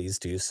Pod. Please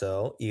do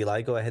so.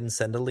 Eli, go ahead and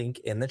send a link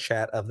in the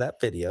chat of that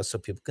video so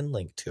people can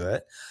link to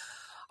it.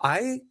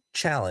 I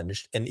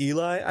challenged, and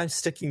Eli, I'm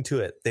sticking to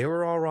it. They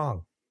were all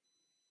wrong.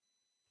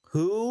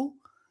 Who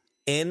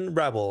in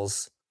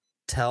Rebels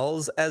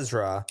tells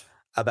Ezra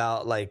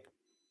about, like,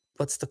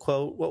 what's the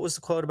quote? What was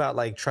the quote about,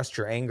 like, trust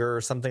your anger or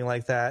something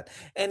like that?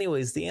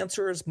 Anyways, the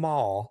answer is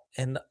Maul,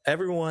 and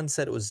everyone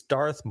said it was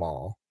Darth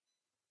Maul.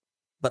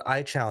 But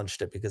I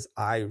challenged it because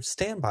I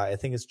stand by. I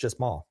think it's just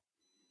Maul,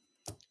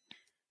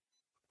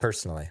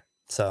 personally.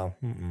 So,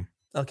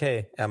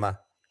 okay, Emma.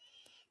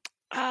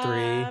 3,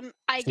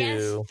 I 2,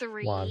 guess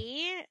 3, 1.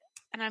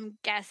 and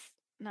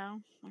no.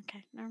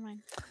 Okay, never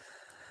mind.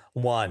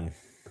 1.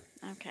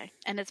 Okay,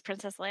 and it's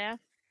Princess Leia.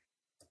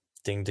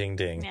 Ding, ding,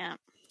 ding. Yeah.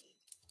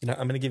 You know,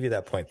 I'm going to give you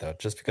that point though,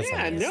 just because.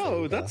 Yeah,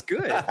 no, that's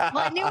good. Well,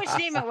 I knew which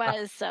name it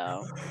was,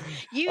 so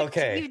you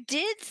Okay. you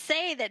did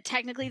say that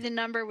technically the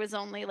number was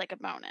only like a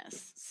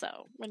bonus.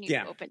 So when you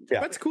opened,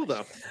 That's cool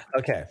though.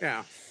 Okay.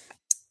 Yeah.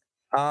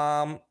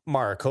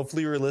 Mark,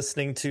 hopefully you were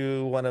listening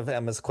to one of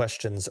Emma's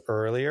questions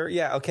earlier.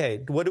 Yeah.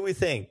 Okay. What do we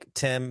think,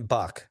 Tim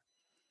Buck?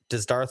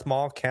 Does Darth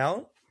Maul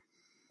count,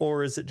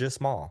 or is it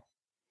just Maul?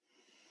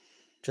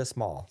 Just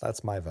Maul.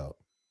 That's my vote.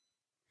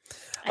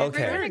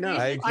 Okay,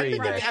 I agree.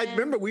 I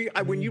remember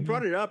when you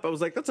brought it up, I was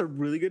like, "That's a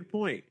really good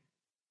point."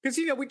 Because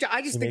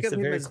I just think of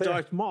him as clear.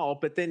 Darth Maul,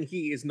 but then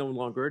he is no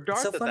longer a Darth.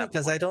 It's so funny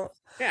because I don't.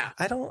 Yeah,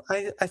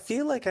 I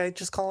feel like I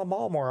just call him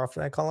Maul more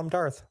often. I call him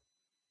Darth.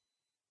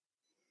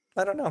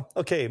 I don't know.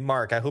 Okay,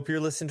 Mark, I hope you're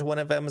listening to one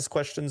of Emma's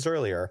questions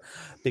earlier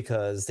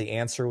because the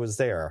answer was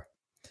there.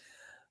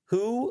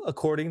 Who,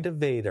 according to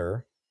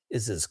Vader,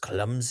 is as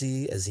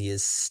clumsy as he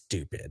is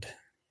stupid?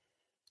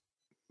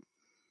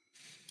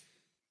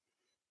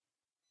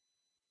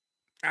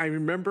 I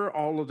remember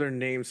all of their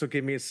names, so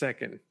give me a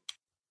second.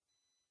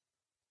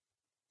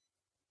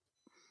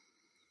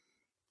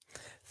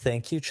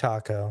 Thank you,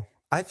 Chaco.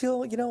 I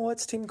feel, you know what,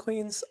 Steam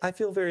Queens? I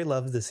feel very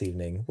loved this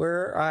evening,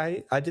 where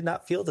I did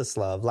not feel this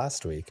love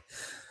last week.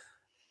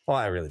 Well,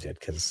 I really did,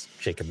 because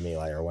Jacob and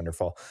Eli are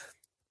wonderful.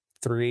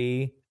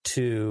 3,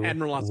 2,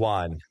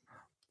 1.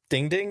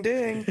 Ding, ding,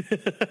 ding.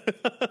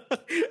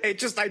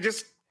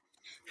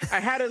 I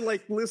had to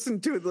like listen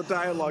to the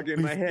dialogue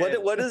in my head.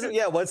 What is it?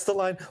 Yeah, what's the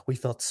line? We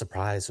felt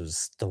surprise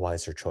was the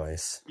wiser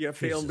choice. You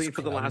failed me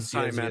for the last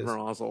time,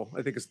 Admiral Ozzel.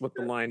 I think it's what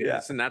the line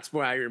is, and that's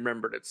why I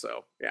remembered it.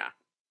 So, yeah.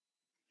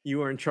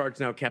 You are in charge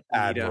now, Captain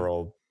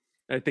Admiral.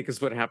 Nita. I think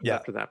is what happened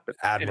after that. But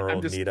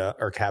Admiral Nita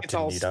or Captain Nita. It's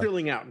all Nita.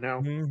 spilling out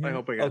now. Mm-hmm. I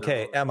hope I got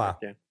Okay, Emma.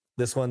 Yeah.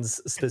 This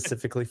one's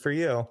specifically for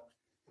you.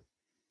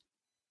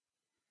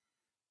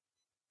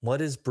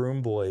 What is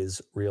Broom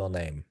Boy's real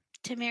name?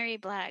 Tamari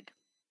Blagg.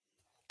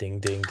 Ding,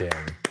 ding, ding.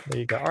 There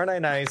you go. Aren't I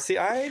nice? See,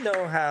 I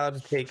know how to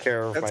take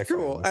care of my That's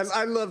cool. And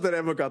I love that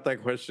Emma got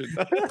that question.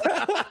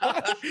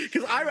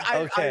 Because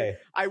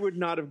I would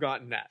not have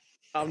gotten that.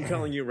 I'm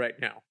telling you right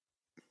now.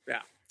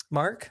 Yeah.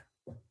 Mark?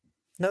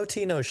 No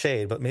tea, no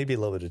shade, but maybe a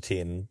little bit of tea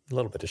and a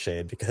little bit of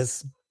shade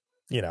because,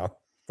 you know,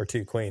 we're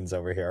two queens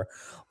over here.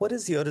 What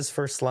is Yoda's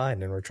first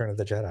line in Return of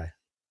the Jedi?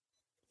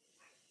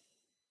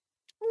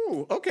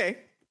 Ooh, okay.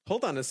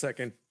 Hold on a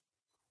second.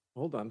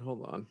 Hold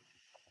on.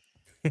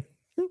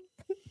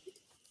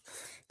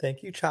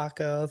 Thank you,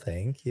 Chaco.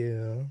 Thank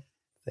you.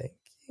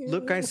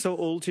 Look, I so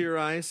old to your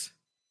eyes.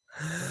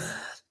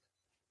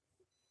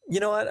 You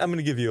know what? I'm going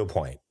to give you a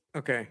point.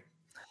 Okay.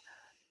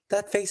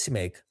 That face you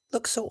make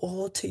looks so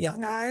old to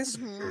young eyes.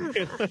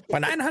 Mhm.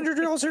 When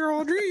 900-year-olds are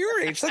older,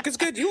 your age look as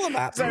good. You will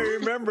not. So I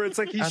remember it's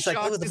like I he's was like,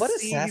 shocked "Oh, to what a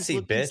see sassy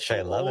he's looking bitch. so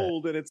I love it."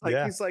 old, and it's like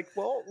Yeah. he's like,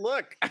 well,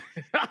 look,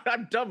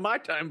 I've done my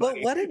time. But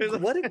Buddy.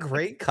 what a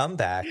great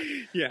comeback.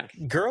 Yeah.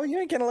 Girl, you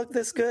ain't going to look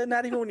this good,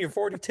 not even when you're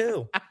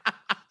 42.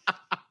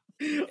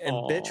 And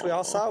bitch, we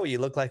all saw what you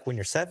look like when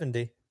you're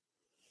 70.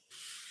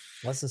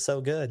 Wasn't so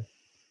good.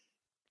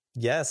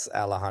 Yes,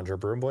 Alejandro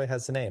Broomboy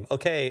has the name.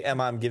 Okay,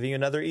 Emma, I'm giving you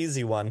another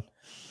easy one.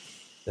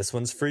 This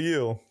one's for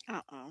you.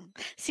 Uh-oh.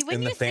 See, when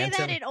In you the say that,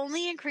 Phantom- it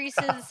only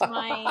increases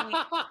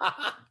my.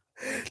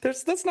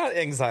 That's not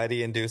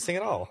anxiety inducing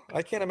at all.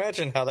 I can't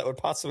imagine how that would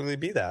possibly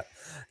be that.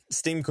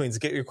 Steam Queens,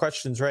 get your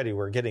questions ready.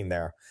 We're getting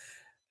there.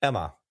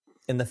 Emma,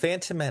 in The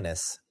Phantom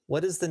Menace,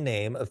 what is the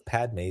name of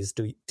Padme's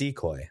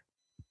decoy?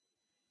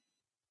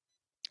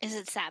 Is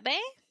it Sabe?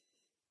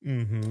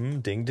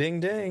 Mm-hmm. Ding, ding,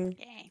 ding.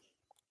 Yay.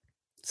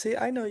 See,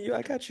 I know you.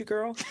 I got you,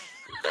 girl.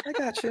 I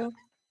got you.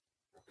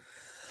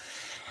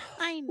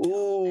 I know.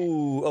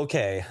 Ooh,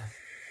 okay.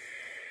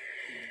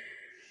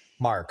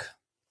 Mark,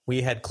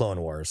 we had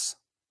Clone Wars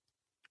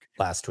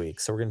last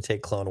week, so we're going to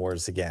take Clone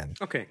Wars again.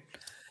 Okay.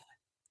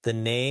 The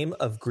name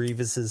of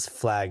Grievous's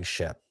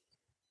flagship.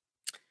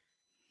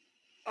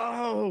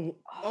 Oh.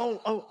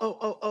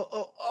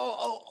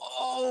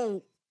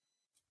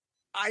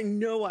 I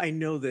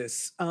know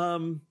this.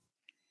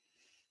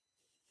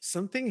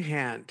 Something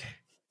hand.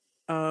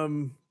 Oh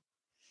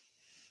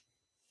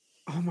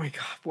my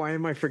god, why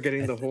am I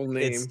forgetting the whole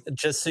name? It's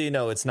just so you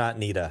know, it's not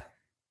Nita.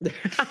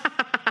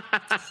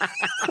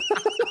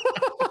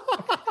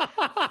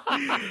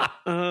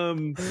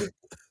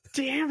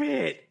 Damn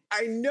it.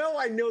 I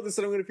know this,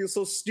 and I'm gonna feel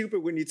so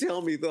stupid when you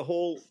tell me the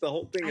whole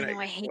thing. I and know.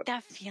 I hate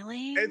that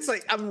feeling. It's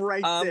like I'm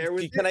right there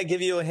with Can you. I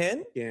give you a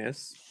hint?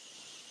 Yes.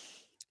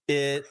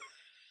 The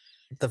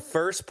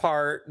first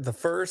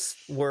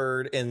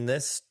word in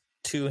this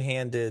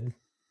two-handed,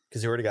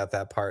 because you already got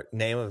that part,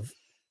 name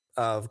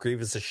of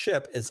Grievous's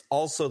ship is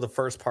also the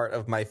first part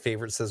of my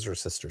favorite Scissor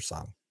Sisters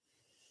song.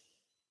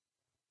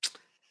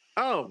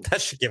 Oh,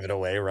 That should give it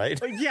away, right?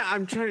 yeah.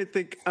 I'm trying to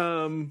think.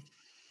 I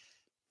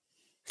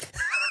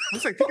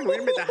was like thinking, wait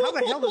a minute, how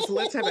the hell does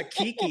Let's Have a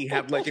Kiki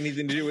have like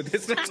anything to do with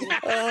this?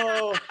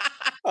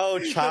 Oh,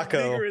 Chaco.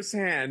 The vigorous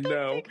hand.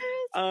 No.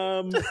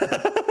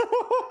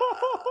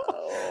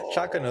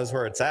 Chaco knows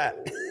where it's at.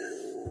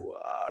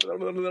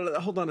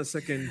 Hold on a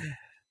second.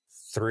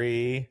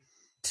 3,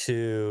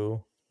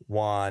 2,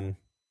 1.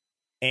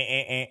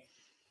 The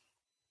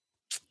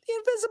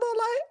invisible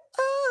light.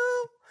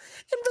 Oh,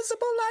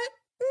 invisible light.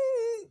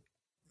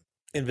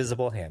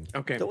 Invisible Hand.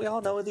 Okay. Don't we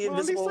all know the Well,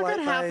 at least Invisible I got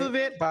Light half by, of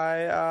it.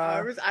 by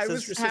I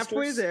was Sister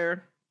halfway Sisters?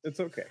 there. It's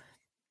okay.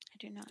 I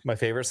do not. My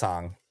favorite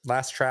song.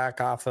 Last track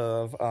off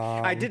of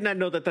I did not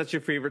know that that's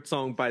your favorite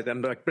song by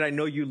them, but I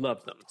know you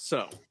love them.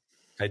 So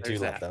I do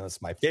There's love that. them.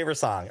 It's my favorite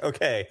song.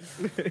 Okay.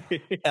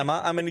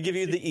 Emma, I'm going to give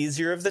you the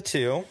easier of the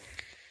two.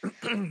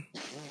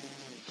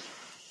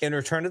 In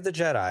Return of the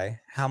Jedi,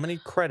 how many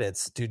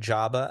credits do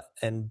Jabba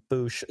and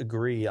Boushh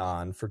agree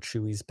on for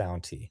Chewie's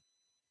bounty?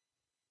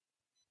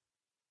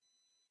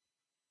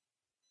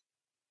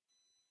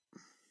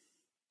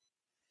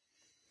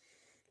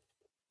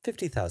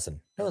 $50,000,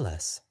 no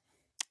less.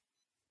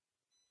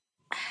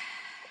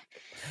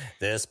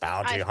 This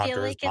bounty I feel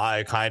hunter like is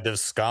my kind of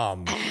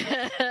scum.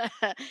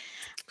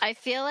 I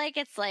feel like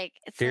it's like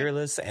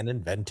Fearless and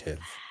inventive.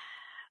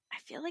 I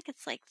feel like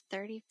it's like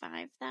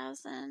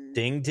 35,000.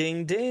 Ding,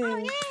 ding, ding. Oh,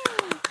 yay.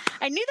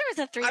 I knew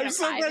there was a 3 I'm to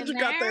so 5 glad in you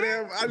got that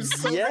there. in. I'm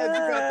so glad you got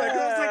that.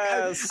 'Cause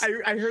I was Yes.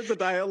 like, I heard the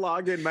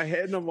dialogue in my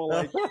head, and I'm all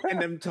like, and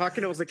them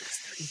talking. I was like,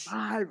 it's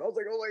 35. I was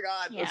like, oh my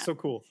god, Yeah. that's so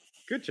cool.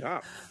 Good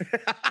job.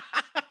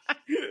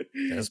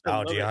 This I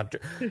love bounty it. hunter.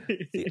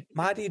 The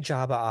mighty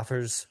Jabba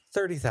offers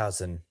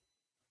 30,000.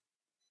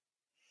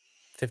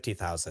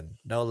 50,000,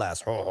 no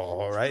less.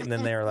 Right? And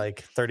then they're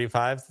like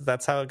 35.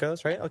 That's how it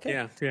goes, right? Okay.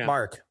 Yeah, yeah.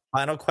 Mark,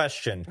 final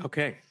question.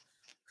 Okay.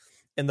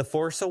 In The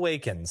Force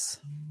Awakens,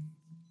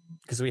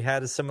 because we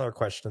had a similar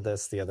question to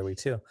this the other week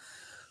too.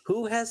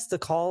 Who has the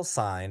call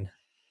sign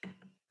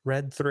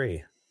Red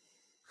 3?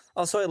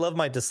 Also, I love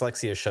my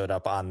dyslexia showed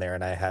up on there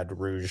and I had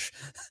Rouge,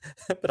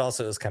 but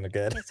also it was kind of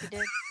good. Yes, you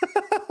did.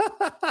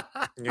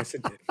 Yes,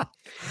 it did.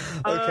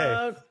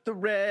 Okay. The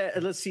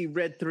red. Let's see.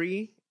 Red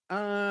 3.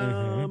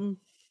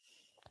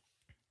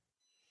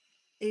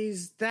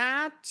 Is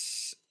that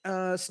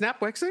Snap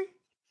Wexing?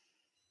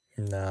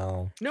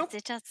 No. Nope.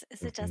 Is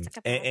it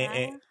Jessica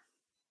Eh.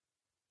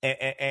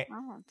 Parra?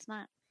 Oh, it's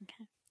not.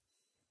 Okay.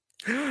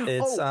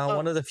 It's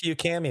one of the few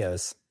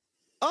cameos.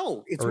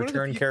 Oh, it's A one of the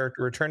returning few-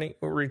 character,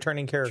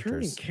 returning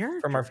characters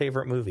character. from our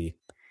favorite movie.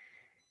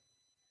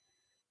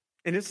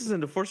 And this is in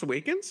The Force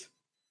Awakens?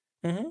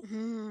 Mm-hmm.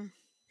 Hmm.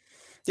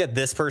 Yeah,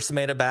 this person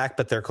made it back,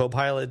 but their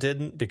co-pilot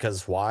didn't,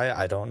 because why?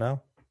 I don't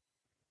know.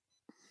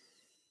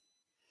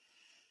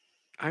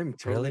 I'm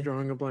totally Really?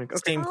 drawing a blank. Okay.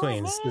 Steam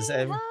Queens. Hey, Does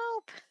ev-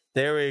 Hope.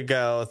 There we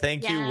go.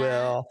 Thank you, Yeah.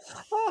 Will.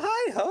 Oh,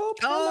 hi, Hope.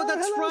 Oh, Hello,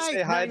 that's hello. right.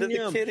 Say hi to 9 the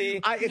Yum.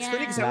 kitty. It's funny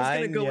because I was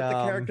going to 9 go with the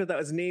Yum. character that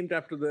was named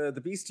after the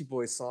Beastie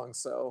Boys song.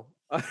 So,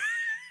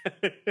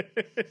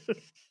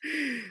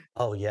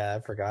 Oh, yeah, I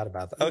forgot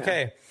about that. Yeah.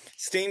 Okay,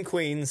 Steam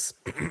Queens.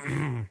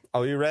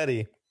 Are you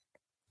ready?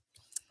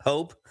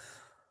 Hope,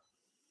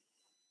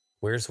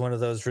 where's one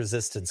of those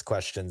resistance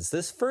questions?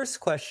 This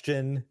first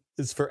question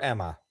is for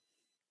Emma.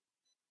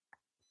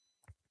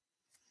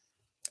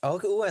 Oh,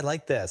 ooh, I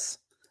like this.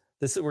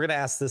 We're going to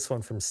ask this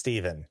one from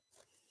Steven.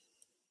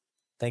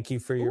 Thank you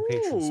for your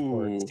patron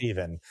support, Ooh.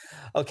 Steven.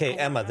 Okay, I don't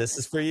Emma, know this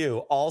this is for you.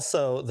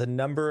 Also, the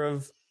number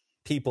of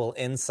people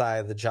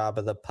inside the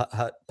Jabba the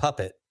Hutt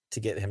puppet to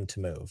get him to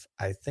move.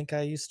 I think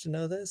I used to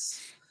know this.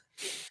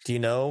 Do you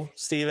know,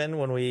 Steven,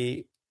 when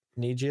we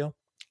need you?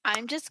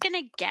 I'm just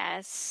gonna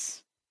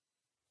guess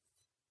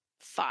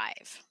 5.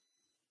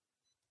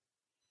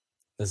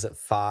 Is it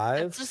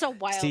 5? It's just a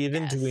wild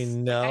Steven, guess. do we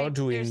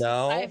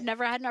know? I've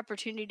never had an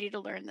opportunity to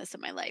learn this in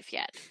my life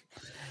yet.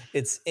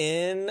 It's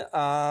in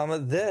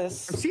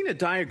this. I've seen a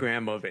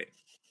diagram of it.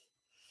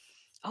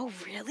 Oh,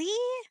 really?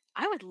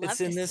 I would love It's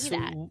to in this see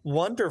that.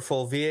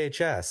 wonderful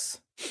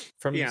VHS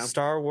from Yeah.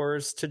 Star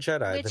Wars to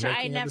Jedi, Which the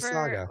making of the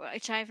saga.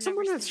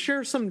 Someone never had seen.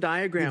 shared some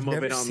diagram You've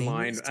of it never seen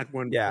online this? at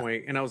one Yeah.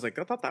 point, and I was like,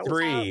 I thought that was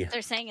 3. Oh,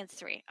 they're saying it's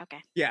 3.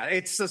 Okay. Yeah,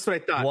 that's what I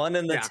thought. 1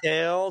 in the Yeah.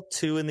 tail,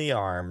 2 in the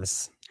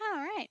arms. All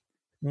right.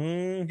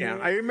 Mhm. Yeah,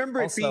 I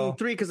remember it being Also-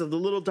 3 because of the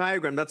little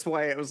diagram. That's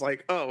why it was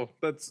like, oh,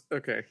 that's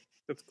okay.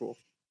 That's cool.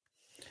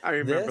 I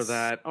remember This-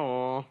 that.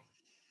 Oh,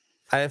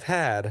 I have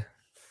had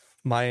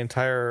my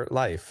entire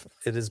life.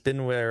 It has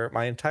been where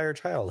my entire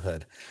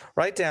childhood,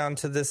 right down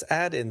to this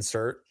ad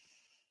insert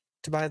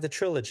to buy the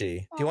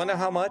trilogy. Do you want to know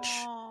how much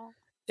Aw.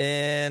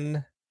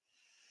 in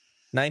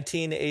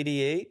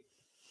 1988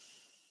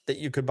 that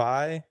you could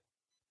buy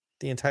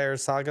the entire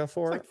saga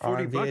for it's like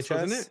 $40, on VHS?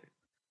 wasn't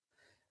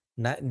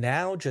it?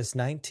 Now just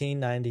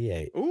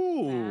 1998.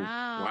 Ooh,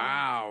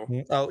 Wow. wow.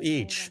 Oh,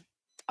 each.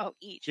 Oh,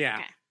 each. Yeah.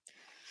 Okay.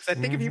 So I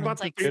think if you Mhm. bought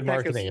the Like 3 good pack,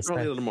 marketing, it's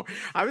probably a little more.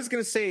 I was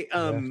gonna say,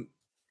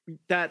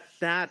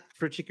 that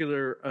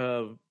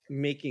particular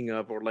making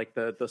of, or like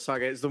the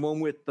saga, is the one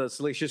with the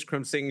Salacious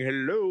Crumb saying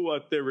hello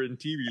out there in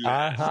TV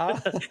land.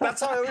 Uh-huh.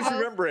 That's how I always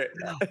remember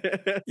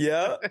it.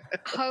 Yeah.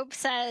 Hope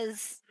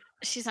says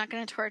she's not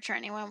going to torture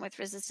anyone with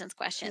resistance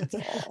questions,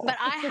 but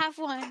I have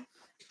one.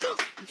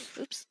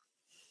 Oops.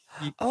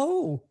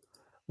 Oh,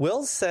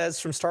 Will says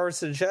from Star Wars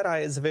to the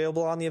Jedi is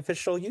available on the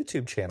official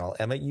YouTube channel.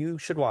 Emma, you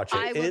should watch it.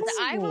 I will.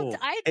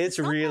 it's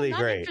not that really I'm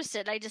great.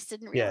 interested. I just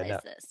didn't Yeah,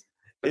 realize no. this.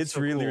 That's It's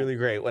so really, cool. really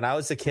great. When I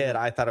was a kid,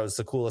 I thought I was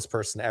the coolest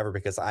person ever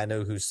because I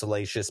know who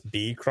Salacious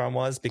B. Crumb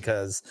was,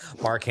 because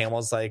Mark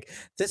Hamill's like,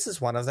 this is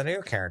one of the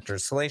new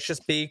characters, Salacious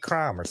B.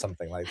 Crumb, or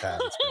something like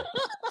that.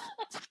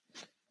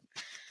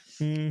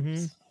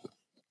 Mm-hmm.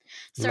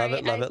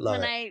 Sorry, love it.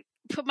 when I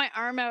put my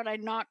arm out, I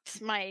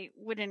knocked my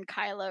wooden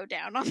Kylo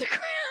down on the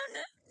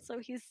ground. So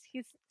he's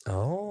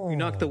Oh. You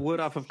knocked the wood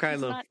off of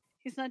Kylo.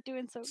 he's not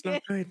doing so It's good.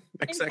 not good.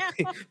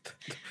 Exactly.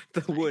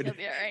 The He'll wood.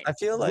 be all right. I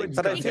feel like, Wood's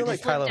but I gonna He feel can like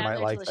just live Kylo down might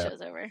there like till the that.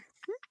 show's over.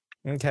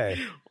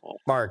 Okay.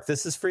 Mark,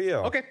 this is for you.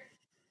 Okay.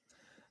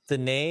 The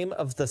name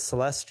of the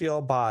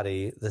celestial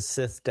body the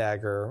Sith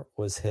dagger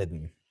was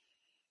hidden.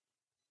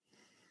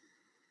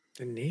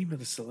 The name of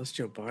the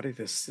celestial body,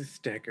 the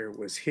Sith dagger,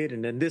 was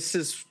hidden, and this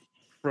is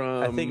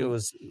from. I think it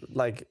was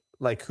like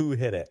who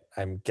hid it,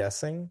 I'm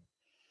guessing.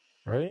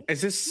 Right? Is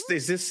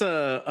this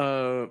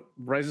a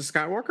Rise of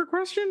Skywalker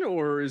question,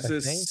 or is I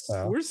this think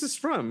so. where's this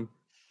from?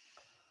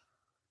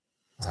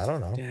 I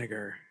don't know.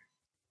 Dagger.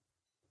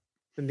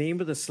 The name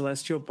of the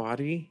celestial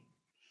body.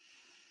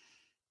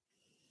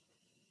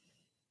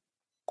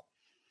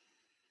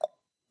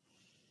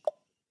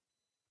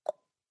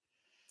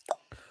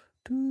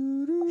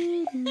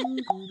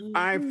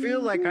 I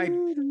feel like I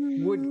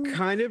would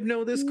kind of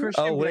know this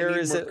question. Oh, but I where need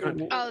is more it?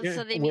 context. Oh, Yeah.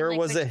 so they mean Where like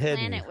was which it hidden?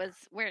 planet was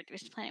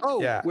which planet?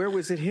 Oh, Yeah. where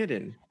was it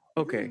hidden?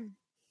 Okay.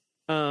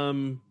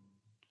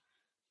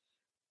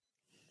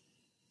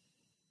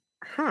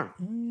 Huh.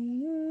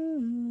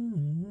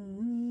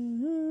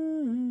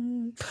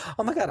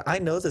 Oh my god, I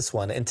know this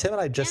one. And Tim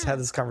and I just Yeah. had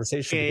this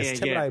conversation because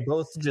Tim and I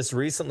both just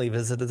recently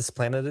visited this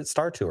planet at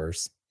Star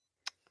Tours.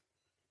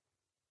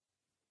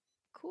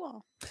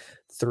 Cool.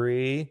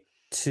 3,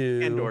 2,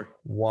 Endor.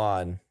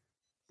 1.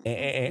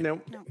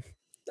 No.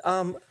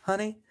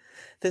 Honey,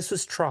 this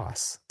was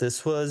Tross.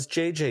 This was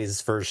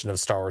JJ's version of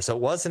Star Wars. It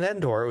wasn't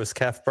Endor, it was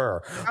Kef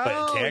Bir. But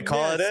Oh, you can't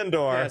call it yes.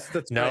 Endor. Yes,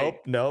 that's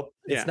nope.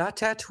 Yeah. It's not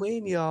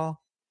Tatooine, y'all.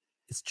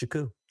 It's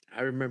Jakku,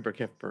 I remember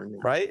Kef Burn.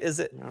 right? Is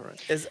it? All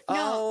right.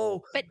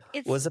 Oh, But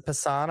it's was it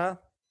Pisana?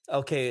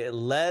 Okay, it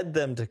led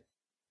them to,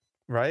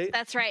 right?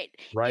 that's right.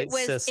 Right It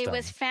system.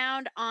 was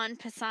found on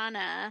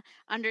Pisana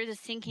under the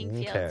sinking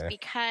fields Okay.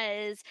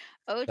 because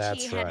Ochi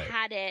That's had right.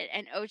 had it,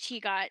 and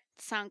Ochi got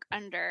sunk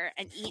under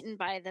and eaten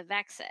by the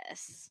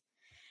Vexus,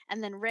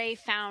 and then Rey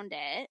found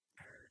it.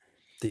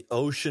 The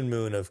ocean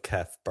moon of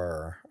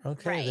Kefbur.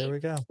 Okay, Right. there we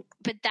go.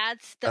 But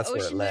that's the That's where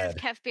it ocean moon of led.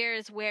 Kefbir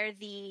is where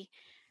the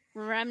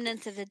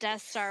remnants of the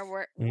Death Star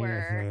were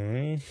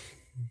Mhm.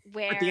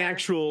 where But the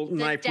actual the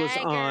knife was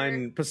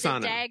on the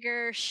Pisana.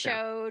 dagger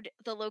showed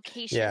the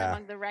location Yeah.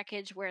 among the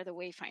wreckage where the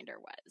Wayfinder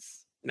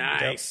was.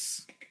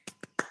 Nice.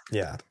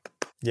 Yeah.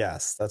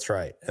 Yes, that's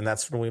right. And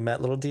that's when we met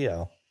little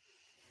Dio.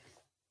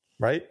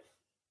 Right?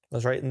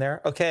 Was right in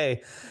there.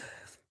 Okay.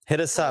 Hit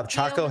us Well, up. Dio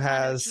Chaco was on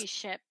has. OT's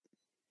ship.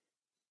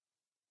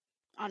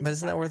 On But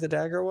isn't that Pisana. where the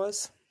dagger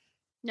was?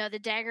 No, the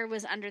dagger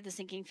was under the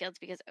sinking fields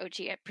because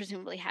Ochi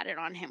presumably had it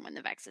on him when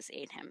the Vexus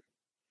ate him.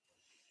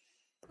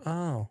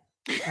 Oh.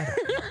 I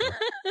don't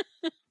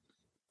know.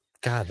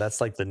 God, that's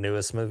like the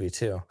newest movie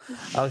too.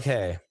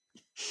 Okay.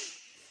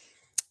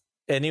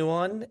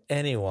 Anyone?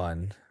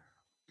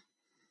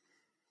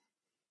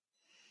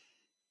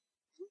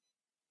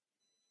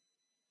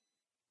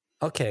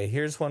 Okay,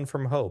 here's one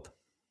from Hope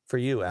for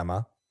you,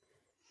 Emma.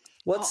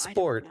 What Oh, I don't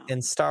sport know.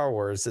 in Star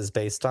Wars is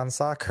based on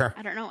soccer?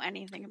 I don't know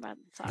anything about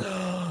soccer.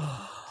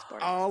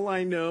 Sports. All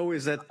I know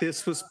is that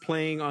this was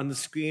playing on the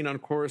screen on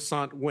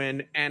Coruscant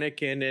when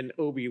Anakin and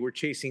Obi were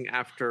chasing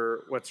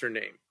after what's her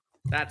name.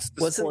 That's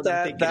the Wasn't sport I'm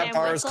that thinking that of.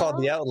 bar is called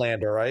the Whistle?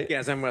 Outlander, right?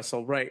 Yeah, Zem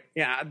Wessel, right?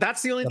 Yeah,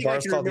 that's the only The thing I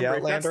bar's can called the remember.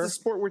 If that's Outlander? the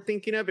sport we're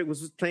thinking of. It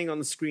was playing on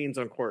the screens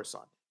on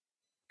Coruscant.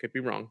 Could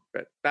be wrong,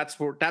 but that's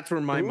where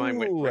my mind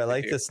went. Ooh, I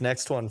like to. this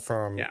next one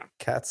from Yeah.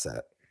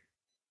 Catset.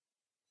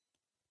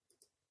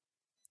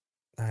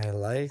 I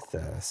like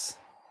this.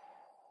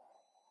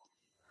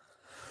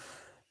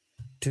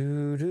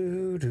 Do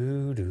do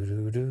do do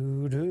do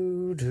do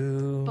do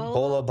do.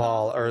 Bola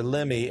Ball or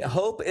Limmy.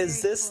 Hope,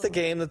 is Very this the cool.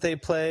 game that they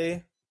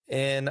play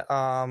in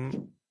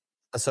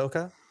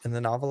Ahsoka, in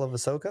the novel of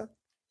Ahsoka?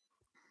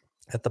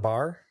 At the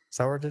bar? Is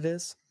that what it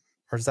is?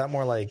 Or is that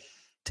more like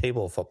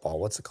table football?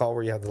 What's it called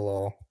where you have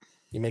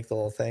you make the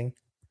little thing?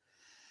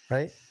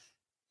 Right?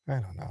 I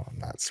don't know. I'm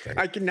not straight.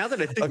 Now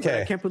that I think about it,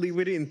 Okay. I can't believe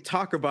we didn't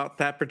talk about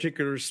that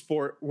particular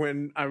sport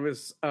when I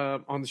was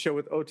on the show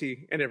with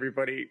Oti and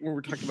everybody when we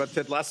were talking about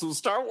Ted Lasso's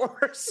Star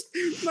Wars.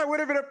 That would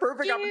have been a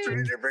perfect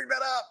opportunity to bring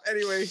that up.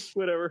 Anyway,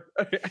 whatever.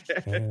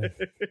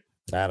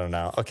 I don't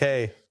know.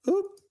 Okay.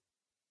 Oop.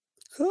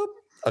 Oop.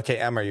 Okay,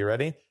 Emma, you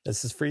ready?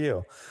 This is for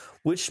you.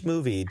 Which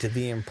movie did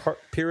the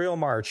Imperial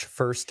March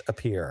first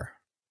appear?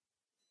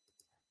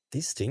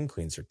 These Steam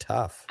Queens are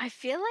tough. I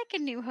feel like A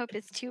New Hope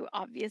is too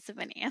obvious of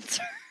an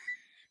answer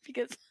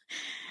because.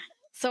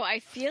 So I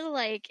feel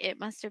like it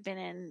must have been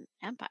in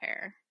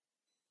Empire.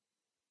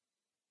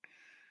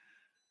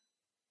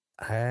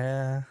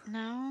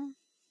 No.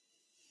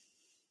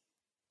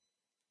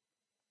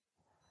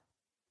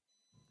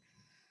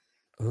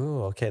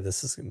 Ooh, okay.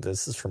 This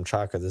is from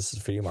Chaka. This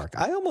is for you, Mark.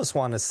 I almost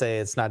want to say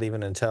it's not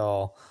even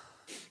until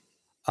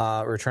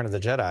Return of the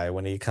Jedi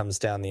when he comes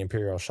down the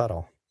Imperial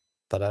shuttle,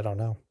 but I don't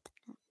know.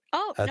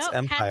 Oh, That's no.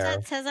 Empire.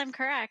 Catset says I'm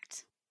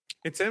correct.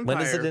 It's Empire.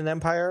 When is it in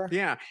Empire?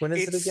 Yeah. When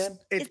is it again?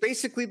 It's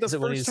basically the Is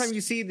it when first he's- time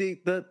you see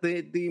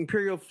the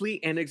Imperial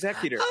fleet and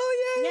Executor.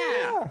 Oh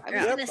Yeah. I was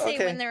Yep, going to say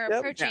okay, when they're yep.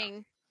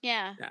 approaching.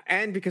 Yeah. Yeah,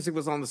 and because it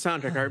was on the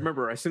soundtrack, I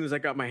remember as soon as I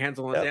got my hands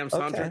on the Yep, damn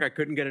soundtrack, okay. I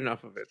couldn't get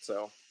enough of it.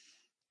 So,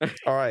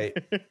 All right,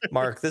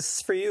 Mark, this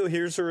is for you.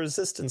 Here's a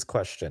resistance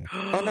question.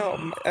 Oh,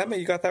 no, Emma,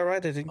 you got that right. I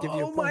didn't give you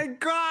a oh point. my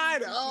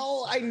god!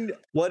 Oh,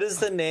 What is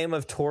the name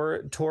of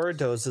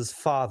Toradoza's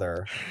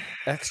father?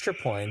 Extra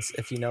points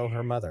if you know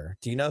her mother.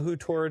 Do you know who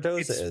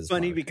Toradoza it's is?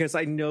 funny Mark? because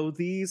I know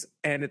these,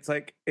 and it's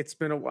like it's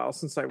been a while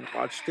since I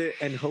watched it,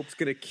 and Hope's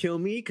gonna kill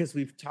me because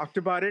we've talked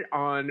about it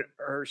on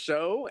her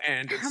show,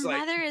 and it's Her like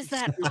mother is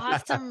that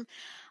awesome.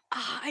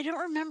 I don't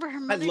remember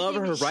her mother's love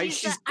name, her, but right?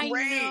 She's She's I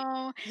great.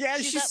 know. yeah,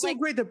 she's she's that, so like,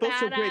 great. They're both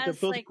so great. They're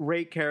badass, both like-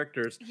 great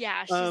characters.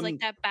 Yeah, she's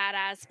like that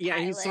badass Yeah,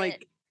 pilot. he's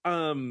like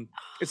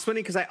it's funny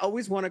because I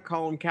always want to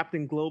call him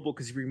Captain Global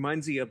because he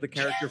reminds me of the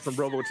character from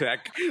Robotech.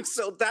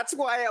 So that's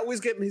why I always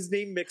get his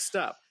name mixed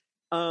up.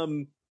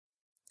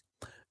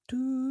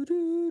 Do,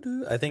 do,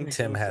 do. I think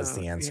Tim has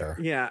the answer.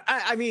 Yeah,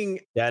 I mean,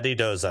 Daddy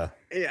Doza.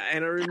 yeah,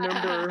 and I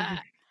remember.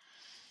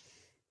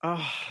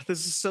 Oh,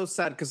 this is so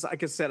sad because,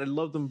 like I said, I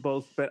love them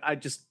both, but I'm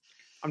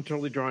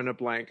totally drawing a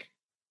blank.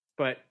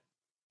 But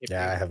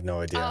Yeah, I have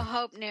no idea. Oh,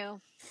 Hope knew.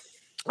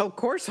 of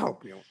course,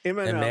 Hope you.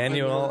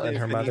 Emmanuel and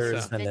her mother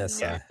is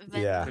Vanessa.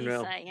 Yeah.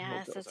 Vanessa,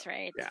 yes, that's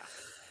right. Yeah.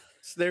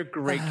 So they're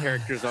great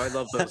characters. I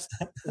love those.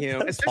 You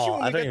know, especially Paul,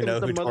 when I you don't get even know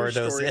the who mother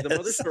Tordos story. The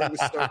mother is. story was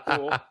so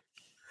cool.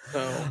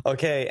 So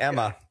Okay,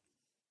 Emma.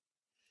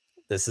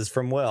 This is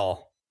from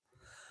Will.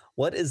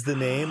 What is the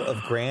name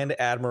of Grand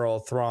Admiral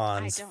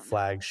Thrawn's I don't know.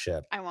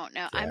 flagship? I won't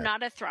know. Yeah. I'm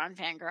not a Thrawn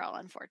fangirl,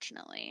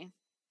 unfortunately.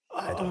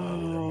 I don't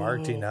know either.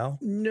 Mark, do you know?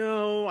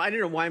 No, I don't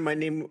know why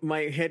my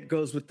head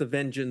goes with the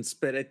Vengeance,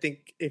 but I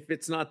think if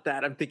it's not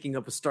that, I'm thinking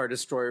of a Star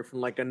Destroyer from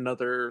like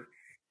another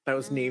that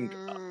was named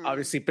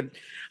obviously, but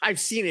I've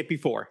seen it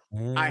before.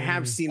 I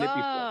have seen it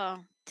before. Oh,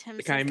 Tim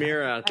The says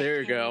Chimera. that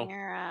There you go.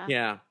 Chimera.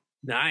 Yeah.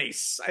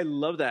 Nice. I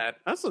love that.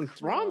 That's some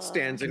Thrawn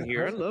stands in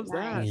here. I love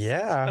that.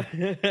 Yeah.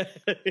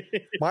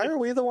 Why are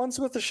we the ones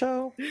with the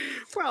show?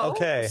 Well,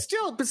 Okay.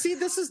 still, but see,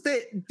 this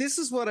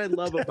is what I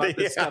love about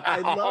this stuff. I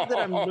love that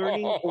I'm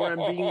learning or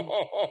I'm being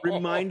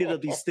reminded of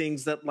these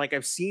things that like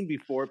I've seen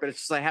before, but it's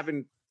just I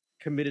haven't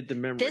committed to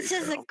memory. This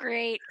is a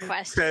great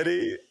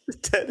question.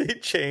 Teddy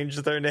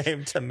changed their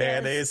name to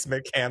Mayonnaise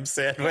McCam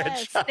Sandwich.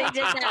 Yes, they did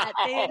that.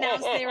 They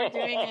announced they were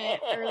doing it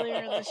earlier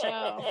in the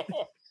show.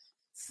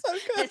 So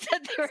They good. said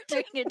they were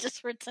doing it just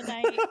for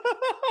tonight.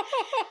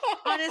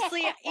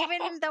 Honestly, even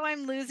though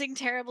I'm losing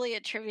terribly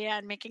at trivia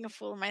and making a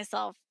fool of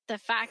myself, the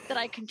fact that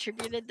I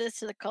contributed this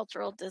to the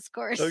cultural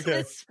discourse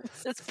is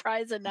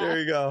prize enough. There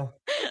you go.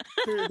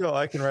 There you go.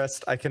 I can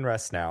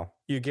rest now.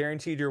 You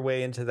guaranteed your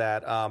way into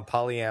that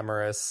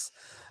polyamorous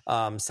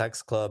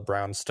sex club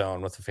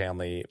brownstone with a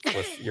family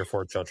with your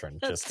 4 children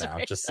just That's now.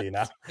 right. Just so you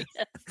know.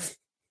 Yes.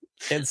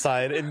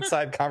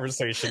 Inside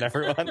conversation,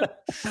 everyone.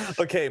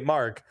 Okay,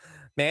 Mark.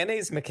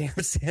 Mayonnaise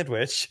McCam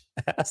Sandwich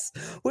asks,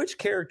 which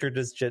character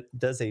does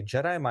a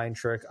Jedi mind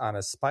trick on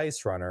a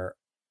spice runner?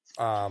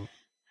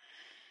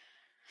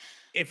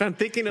 If I'm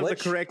thinking of the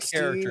Which correct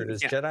character scene,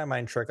 does Jedi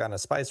mind trick on a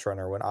spice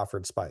runner when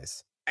offered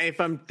spice? if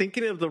I'm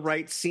thinking of the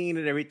right scene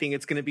and everything,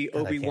 it's going to be God,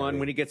 I can't Obi-Wan read.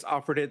 when he gets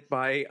offered it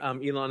by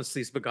Elon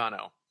Sleaze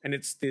Pagano, and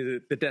it's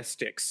the death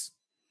sticks.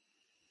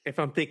 If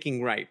I'm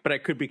thinking right, but I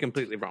could be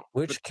completely wrong.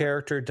 Which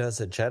character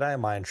does a Jedi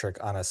mind trick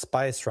on a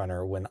spice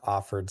runner when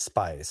offered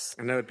spice?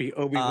 And that would be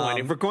Obi-Wan.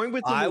 If we're going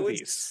with the I would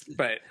movies,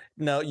 but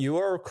No, you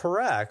are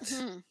correct,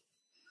 Mhm.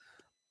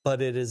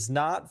 but it is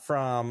not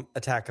from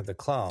Attack of the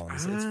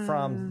Clones. It's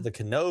from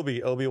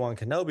the Obi-Wan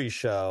Kenobi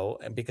show,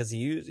 and because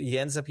he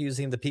ends up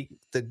using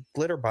the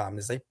glitter bomb.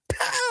 He's like,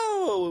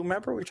 pow!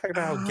 Remember we talked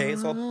about how gay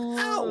as well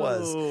pow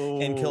was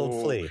and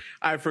killed Flea.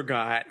 I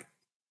forgot.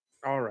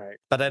 All right.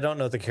 But I don't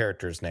know the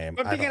character's name.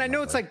 I'm thinking, I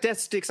know it's remember. like death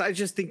sticks. I was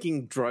just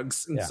thinking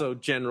drugs. And Yeah. so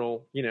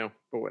general, but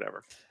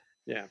whatever.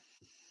 Yeah.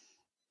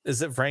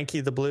 Is it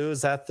Frankie the Blue?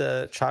 Is that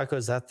the Chaco?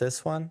 Is that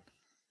this one?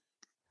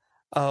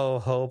 Oh,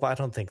 Hope. I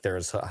don't think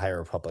there's High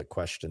Republic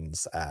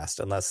questions asked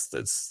unless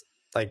it's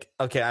like,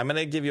 okay, I'm going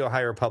to give you a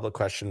High Republic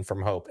question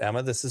from Hope.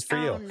 Emma, this is for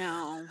Oh, you.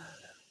 no.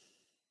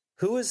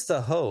 Who is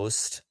the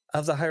host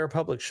of the High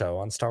Republic show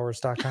on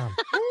StarWars.com?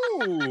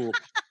 Ooh.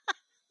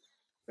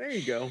 There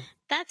you go.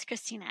 That's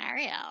Christina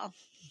Ariel.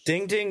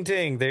 Ding, ding,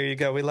 ding. There you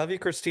go. We love you,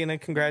 Christina.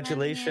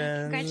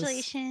 Congratulations.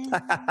 Congratulations.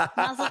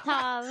 Mazel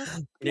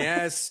tov.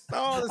 Yes.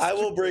 Oh, I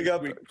will bring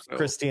up Christina.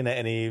 Christina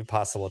any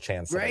possible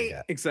chance that I Right.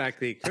 get.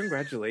 Exactly.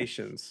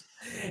 Congratulations.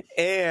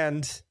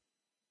 And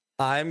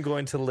I'm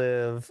going to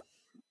live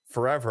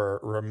forever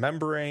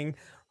remembering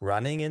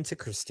running into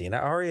Christina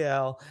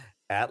Ariel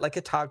at like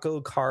a taco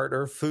cart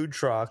or food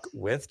truck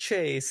with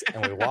Chase,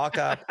 and we walk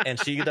up and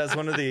she does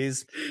one of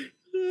these.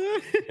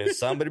 Is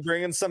somebody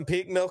bringing some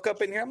peak milk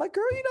up in here? I'm like,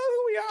 girl, you know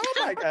who we are.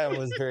 Oh my God, I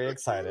was very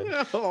excited.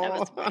 That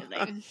was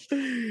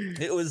amazing.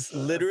 It was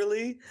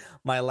literally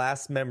my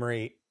last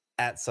memory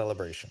at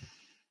Celebration.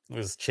 It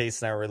was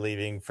Chase and I were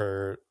leaving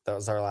that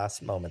was our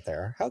last moment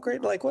there. How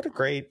great, like what a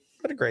great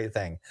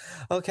thing.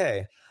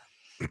 Okay.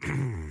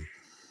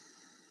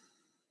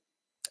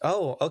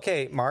 Oh,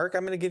 okay, Mark,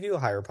 I'm going to give you a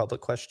High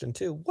Republic question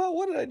too. Well,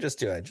 what did I just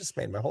do? I just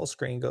made my whole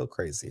screen go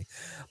crazy.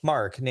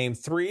 Mark, name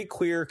 3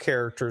 queer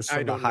characters I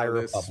from the don't High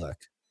know this. Republic.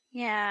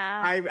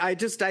 Yeah.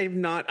 I've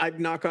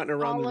not gotten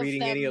around All to of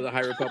reading any of them.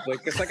 the High Republic.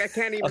 It's like I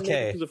can't even make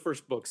Okay. it to the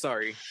first book.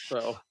 Sorry.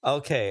 So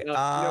Okay,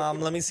 No,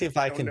 let me see if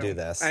I don't can know. do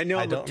this. I know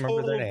I I'm don't a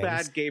remember total their names.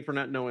 bad gay for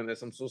not knowing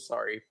this. I'm so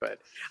sorry, but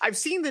I've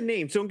seen the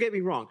names. Don't get me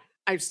wrong.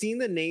 I've seen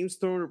the names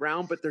thrown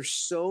around, but there's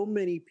so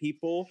many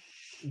people.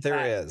 There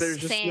that is. There's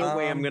just Same. no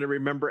way I'm going to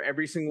remember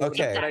every single one.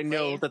 Okay. But I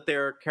know Exactly. that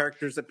there are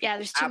characters that people Yeah,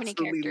 there's too many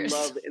absolutely characters.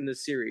 love in the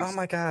series. Oh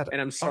my God. And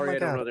I'm sorry I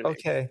don't know their names.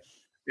 Okay.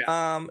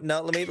 Yeah.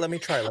 No, let me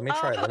try. Let me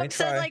try. Hope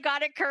says I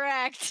got it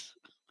correct.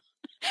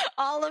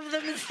 All of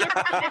them is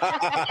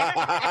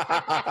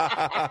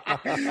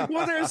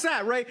Well, there's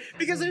that, right?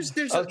 Because there's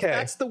Okay.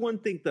 that's the one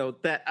thing though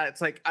that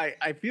it's like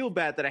I feel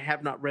bad that I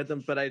have not read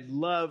them, but I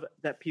love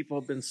that people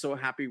have been so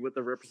happy with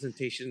the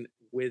representation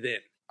within.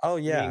 Oh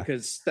yeah.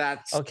 Because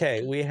that's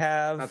Okay,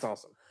 that's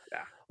awesome. Yeah.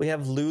 we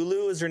have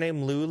Lulu. Is her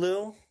name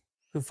Lulu?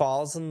 Who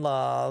falls in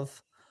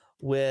love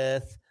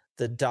with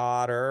the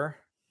daughter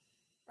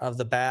of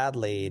the bad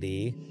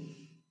lady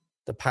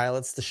that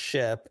pilots the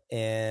ship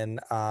in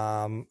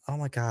oh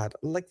my God,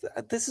 like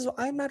this is,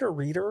 I'm not a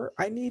reader.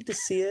 I need to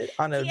see it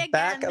on a See,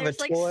 back again, of a there's,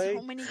 like, toy.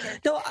 so many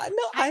characters. No, I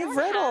I've don't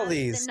read all have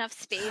these. Enough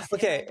space. in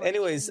Okay, my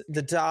anyways, brain.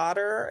 the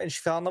daughter, and she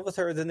fell in love with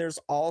her. Then there's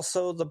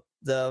also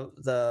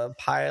the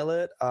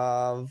pilot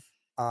of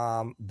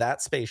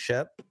that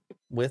spaceship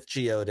with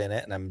Geode in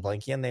it, and I'm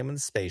blanking on the name of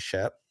the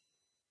spaceship.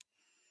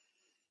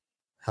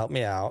 Help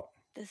me out.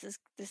 This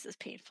is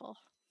painful.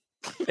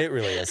 It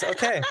really is.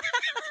 Okay.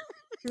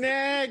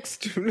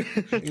 Next.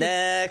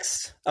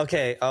 Next.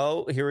 Okay.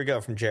 Oh, here we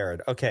go from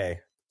Jared. Okay.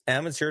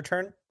 Em, it's your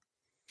turn.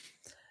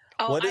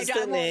 What is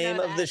the name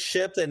of the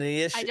ship that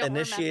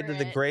initiated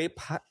the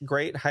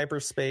great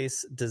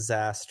hyperspace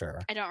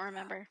disaster? I don't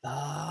remember.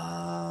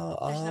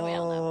 There's no way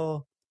I'll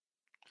know.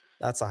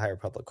 That's a High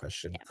Republic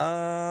question.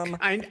 Yeah.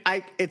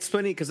 It's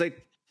funny because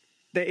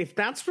if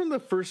that's from the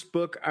first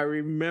book, I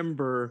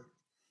remember.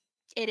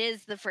 It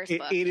is the first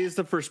book. It is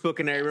the first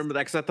book, and I remember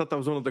that because I thought that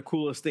was one of the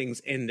coolest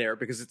things in there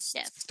because it's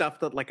stuff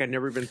that I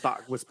never even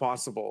thought was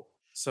possible.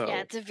 So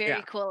yeah, it's a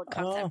very cool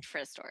concept for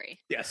a story.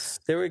 Yes.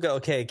 There we go.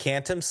 Okay,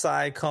 Cantum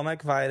Psi,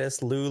 Comac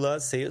Vitus,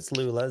 Lula, see it's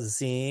Lula,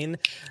 Zine,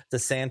 the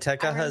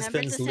Santeca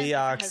husbands,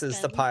 Leox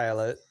is the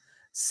pilot,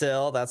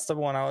 Syl, that's the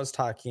one I was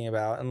talking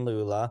about, and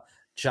Lula.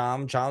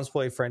 Jom's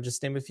boyfriend,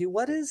 just name a few.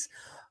 What is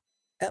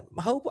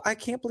Hope? I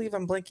can't believe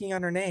I'm blanking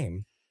on her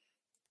name.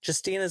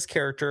 Justina's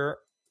character,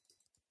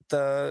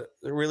 the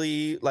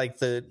really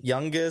the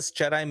youngest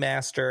Jedi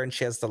Master, and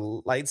she has the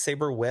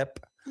lightsaber whip.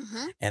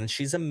 Mm-hmm. And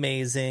she's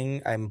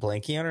amazing. I'm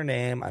blanking on her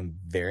name. I'm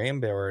very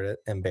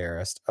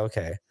embarrassed.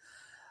 Okay.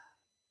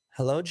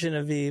 Hello,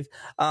 Genevieve.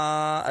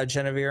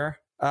 Genevieve.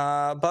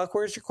 Buck,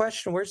 where's your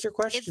question? Where's your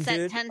question, it's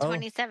dude? It's at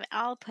 10:27.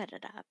 I'll put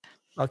it up.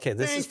 Okay,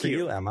 this is for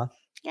you, Emma.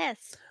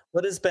 Yes.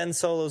 What is Ben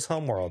Solo's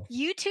homeworld?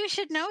 You two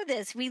should know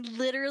this. We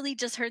literally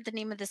just heard the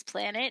name of this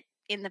planet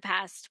in the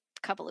past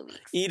couple of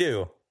weeks.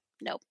 Edu.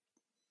 Nope.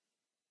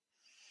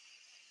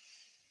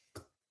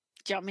 Do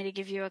you want me to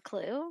give you a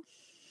clue?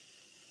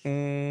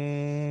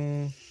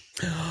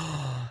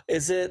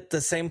 Is it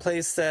the same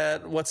place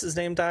that what's his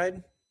name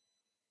died?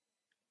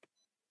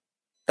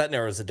 That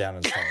narrows it down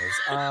as far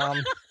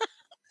as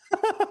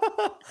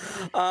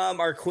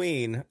our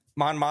queen,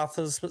 Mon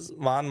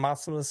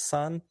Mothma's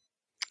son.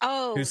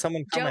 Oh, who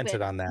someone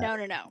commented Jobin. on that? No.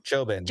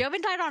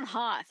 Jobin died on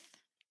Hoth.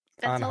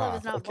 That's all.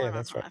 Was not born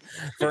that's on right.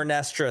 Hoth.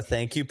 Vernestra,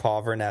 thank you,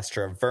 Paul.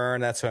 Vernestra, Vern.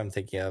 That's who I'm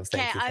thinking of.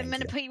 Okay, I'm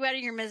going to put you out of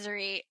your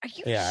misery. Are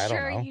you sure I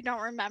don't know. You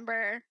don't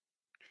remember?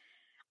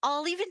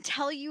 I'll even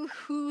tell you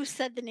who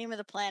said the name of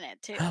the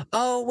planet, too.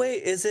 Oh,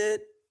 wait.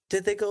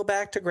 Did they go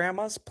back to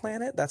Grandma's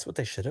planet? That's what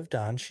they should have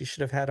done. She should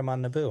have had him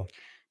on Naboo.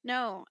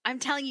 No, I'm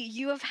telling you,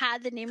 you have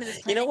had the name of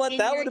this planet. You know what?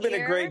 That would have been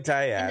a great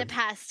dyad. In the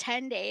past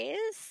 10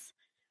 days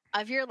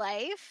of your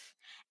life,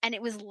 and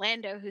it was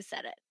Lando who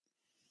said it.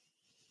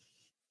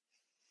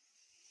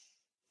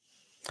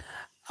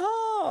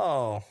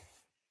 Oh.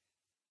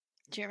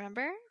 Do you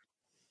remember?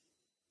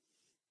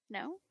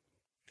 No?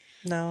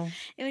 No.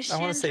 It was I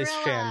want to say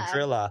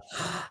Chandrilla.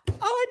 Oh,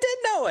 I did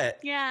know it.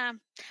 Yeah.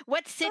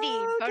 What city?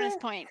 Oh, okay. Bonus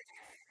point.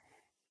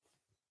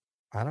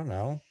 I don't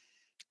know.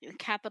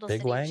 Capital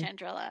Big city Wang? of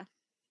Chandrilla.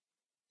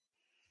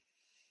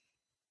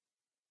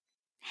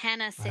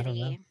 Hannah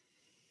City.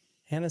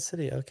 Hannah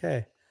City,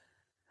 okay.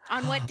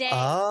 On what day?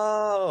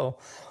 Oh.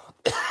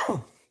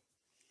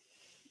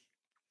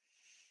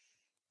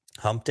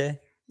 Hump Day?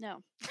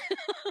 No.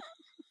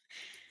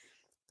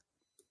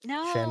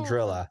 No.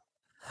 Chandrilla.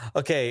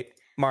 Okay,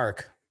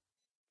 Mark.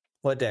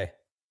 What day?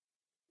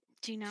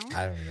 Do you know?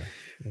 I don't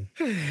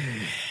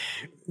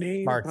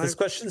know. Mark, this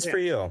question's for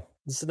you.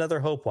 This is another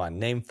Hope one.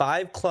 Name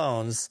 5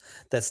 clones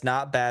that's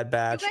not Bad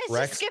Batch,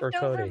 Rex or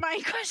Cody. Over my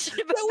question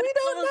about we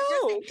don't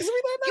know. We don't know.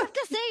 You have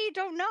to say you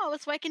don't know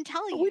so I can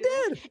tell you. We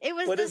did. It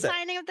was the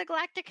signing of the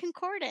Galactic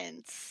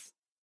Concordance.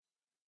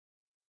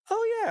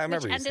 Oh, yeah. I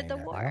remember which ended the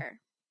war. Now.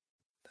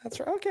 That's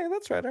right. Okay,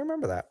 that's right. I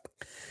remember that.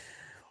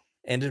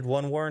 Ended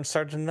one war and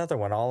started another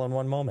one all in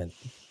one moment.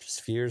 Just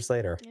a few years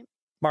later. Yep.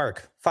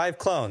 Mark, 5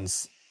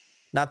 clones.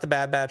 Not the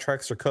Bad Batch,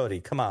 Rex, or Cody.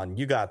 Come on.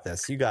 You got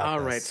this. You got this. All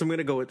right. So I'm going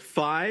to go with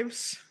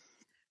 5s.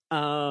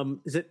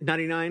 Is it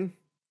 99?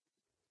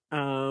 I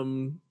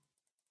don't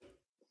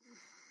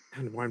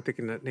know why I'm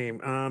thinking that name.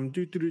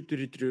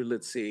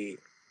 Let's see.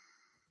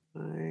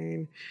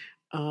 9.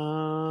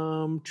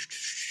 Hold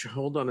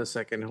on a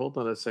second.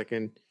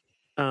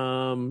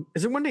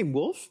 Is it one named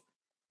Wolf? If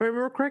I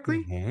remember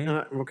correctly?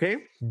 Mm-hmm. Okay.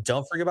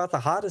 Don't forget about the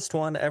hottest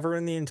one ever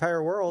in the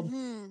entire world.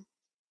 Mm-hmm.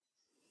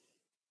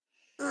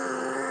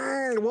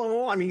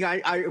 Well, I mean,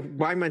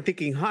 why am I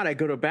thinking hot? I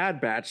go to Bad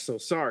Batch, so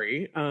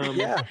sorry.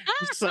 Yeah.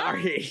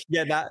 Sorry.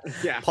 Yeah,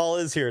 Paul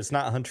is here. It's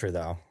not Hunter,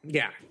 though.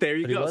 Yeah, there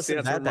you go. He was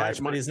in Bad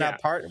Batch, but he's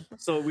not part.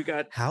 So we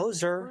got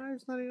Hauser.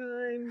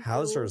 599.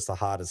 Hauser's the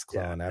hottest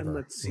clone ever. And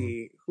let's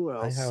see. Who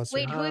else?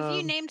 Wait, who have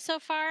you named so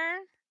far?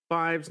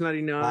 5's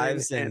 99.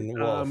 5's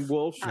and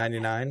Wolf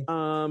 99.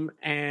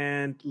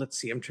 And let's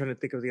see. I'm trying to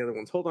think of the other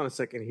ones. Hold on a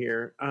second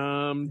here.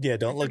 Yeah,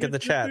 don't look at the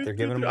chat. They're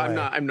giving them away.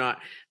 I'm not.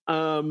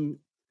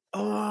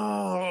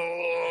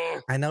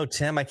 I know,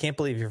 Tim. I can't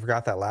believe you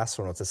forgot that last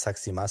one with the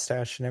sexy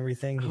mustache and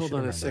everything. Hold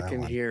on a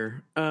second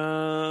here.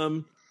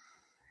 I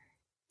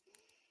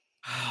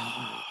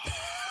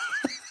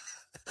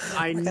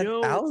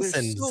know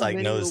Allison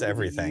knows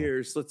everything.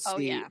 Years. Let's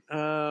see. Yeah.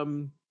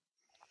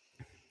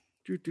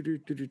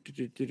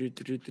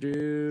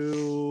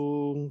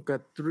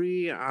 Got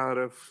 3 out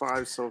of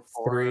 5 so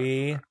far.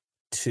 3,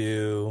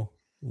 2,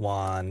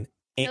 1.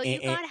 No,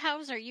 you got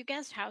Hauser. You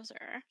guessed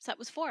Hauser. So that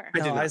was 4.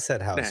 I said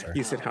Hauser. Yeah,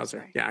 you said Hauser.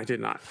 Sorry. Yeah, I did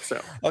not. So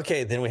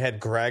okay, then we had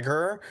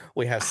Gregor.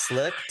 We have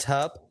Slick,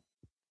 Tup,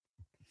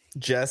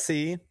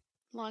 Jesse,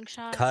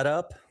 Longshot, Cut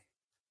Up,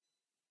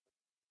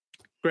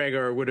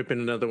 Gregor would have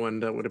been another one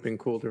that would have been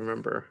cool to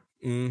remember.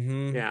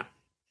 Mm-hmm. Yeah.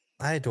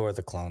 I adore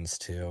the clones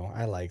too.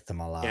 I like them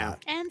a lot. Yeah.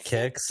 And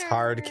Kix, Sister.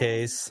 Hard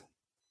Case,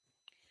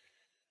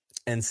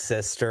 and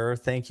Sister.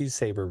 Thank you,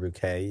 Saber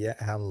Bouquet. Yeah,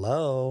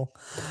 hello.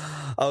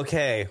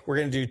 Okay, we're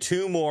going to do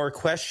 2 more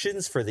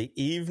questions for the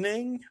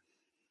evening.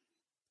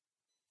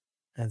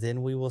 And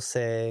then we will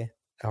say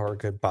our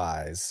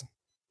goodbyes.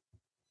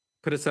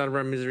 Put us out of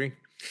our misery.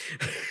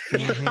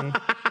 Mm-hmm.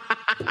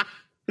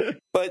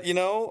 But, you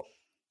know,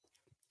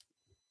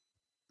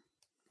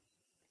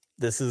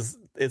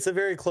 it's a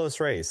very close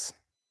race.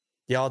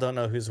 Y'all don't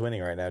know who's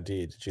winning right now, do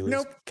you? Did you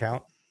lose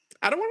count?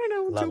 I don't want to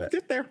know until we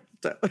get there.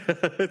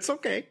 It's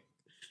okay.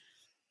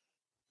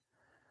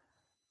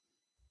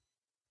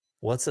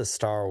 What's a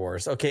Star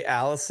Wars? Okay,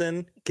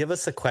 Allison, give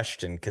us a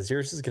question because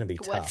yours is going to be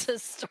tough. What's a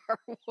Star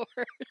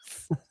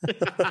Wars?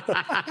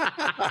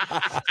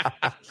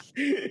 I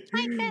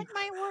bet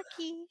my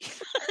Wookiee.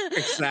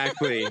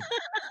 Exactly. He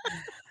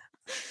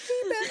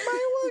bet my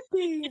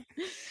Wookiee.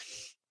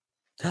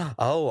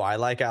 Oh, I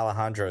like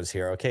Alejandro's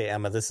here. Okay,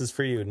 Emma, this is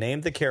for you.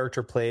 Name the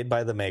character played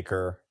by the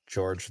maker,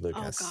 George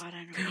Lucas. Oh, God,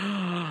 I don't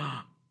know.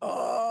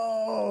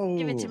 Oh.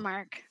 Give it to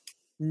Mark.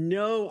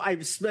 No,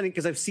 I'm spending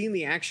because I've seen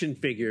the action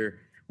figure.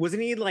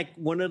 Wasn't he like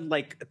one of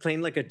like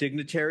playing like a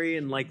dignitary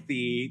in like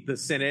the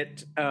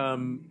Senate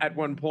at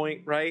one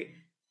point, right?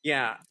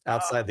 Yeah,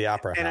 outside the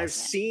opera house. And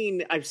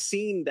I've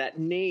seen that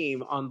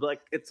name on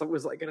like it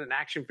was like in an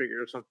action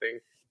figure or something.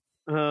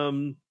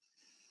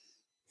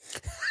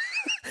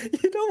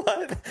 You know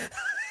what?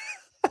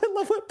 I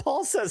love what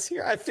Paul says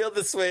here. I feel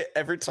this way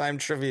every time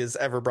trivia is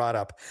ever brought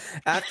up.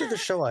 After the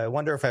show, I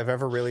wonder if I've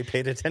ever really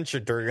paid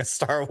attention during a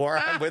Star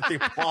Wars. I'm with you,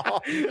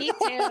 Paul. Me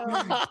too.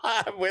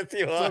 I'm with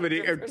you.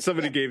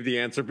 Somebody gave the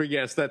answer, but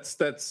yes, that's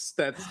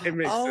it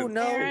makes sense. No,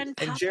 Baron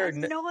and Jared.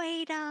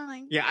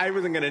 Papanoida. Yeah, I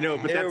wasn't gonna know,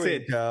 but There that's we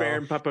it. go.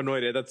 Baron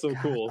Papanoida. That's so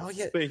cool. Oh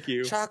yeah, thank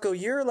you, Chaco.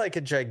 You're like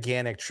a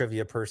gigantic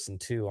trivia person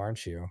too,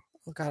 aren't you?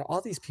 Oh God,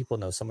 all these people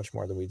know so much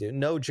more than we do.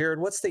 No, Jared,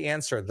 what's the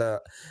answer?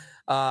 The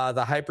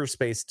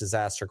hyperspace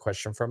disaster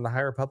question from the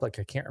High Republic.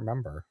 I can't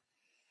remember.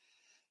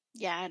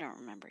 Yeah, I don't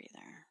remember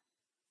either.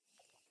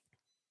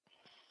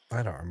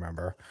 I don't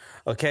remember.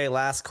 Okay,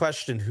 last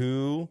question.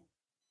 Who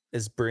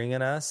is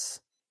bringing us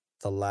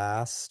the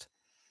last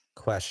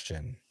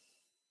question?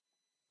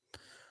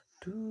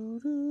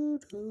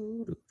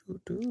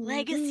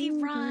 Legacy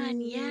Run,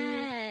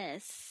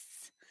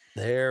 yes.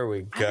 There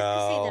we go. I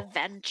was going to say The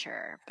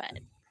Venture, but...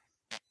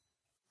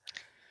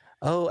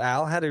 Oh,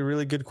 Al had a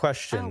really good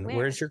question. Oh,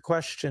 where's your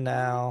question,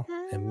 Al?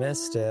 I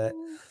missed it.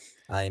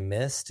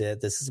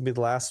 This is going to be the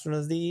last one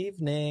of the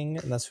evening,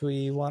 unless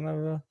we want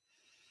to...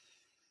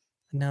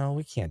 No,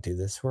 we can't do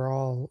this. We're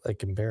all,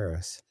 like,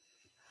 embarrassed.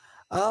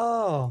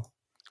 Oh.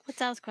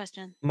 What's Al's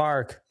question?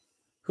 Mark,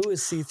 who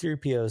is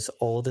C-3PO's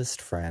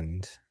oldest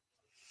friend?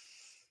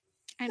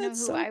 I know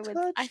That's who so I would...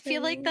 touching. I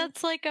feel like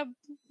that's, like, a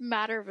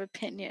matter of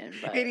opinion,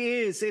 but... It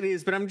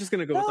is, but I'm just going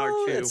to go with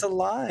No, R2. it's a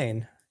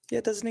line. Yeah,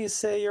 doesn't he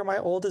say you're my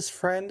oldest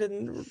friend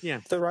in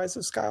The Rise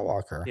of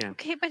Skywalker? Yeah.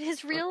 Okay, but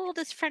his real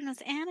oldest friend was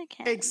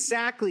Anakin.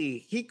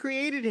 Exactly. He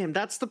created him.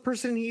 That's the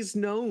person he's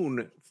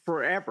known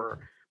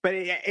forever. But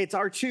it's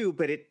R2,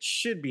 but it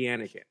should be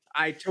Anakin.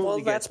 I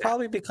totally get that's that.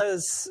 probably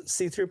because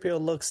C-3PO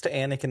looks to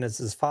Anakin as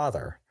his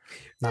father,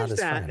 not his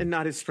friend. And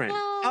not his friend.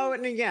 Well, Oh,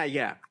 and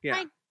yeah.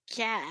 I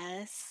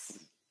guess.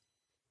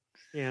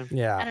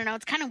 Yeah. I don't know.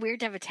 It's kind of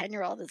weird to have a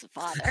 10-year-old as a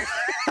father.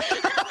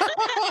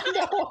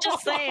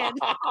 Just saying.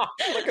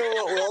 Look at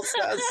what Will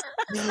says.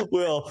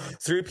 Will,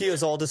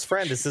 3PO's oldest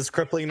friend is his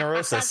crippling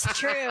neurosis. That's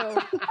true.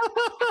 Yes.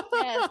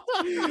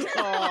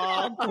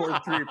 Oh, poor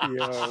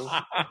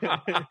 3PO.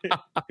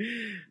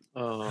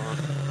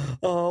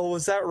 Oh,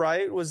 was that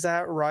right?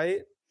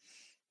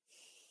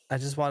 I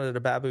just wanted a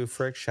Babu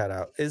Frick shout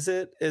out. Is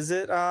it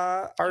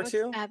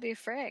R2? Babu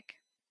Frick.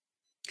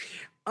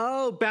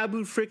 Oh,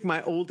 Babu Frick,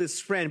 my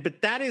oldest friend,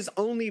 but that is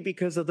only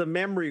because of the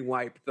memory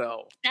wipe,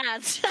 though.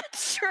 That's true.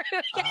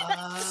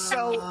 Yes.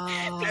 So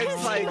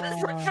it's like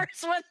the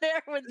first one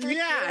there with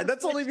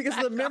that's only because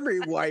of the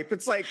memory wipe.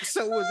 It's like,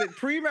 so was it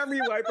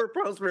pre-memory wipe or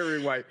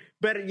post-memory wipe?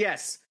 But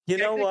yes, You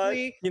know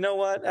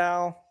what,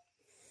 Al?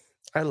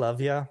 I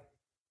love you,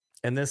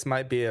 and this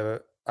might be a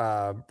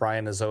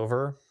Brian is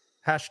over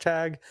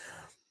hashtag.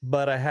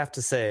 But I have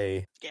to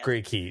say,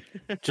 Greek Heat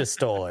just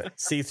stole it.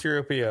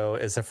 C-3PO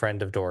is a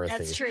friend of Dorothy.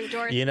 That's true.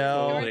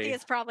 Dorothy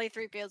is probably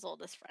 3PO's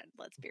oldest friend.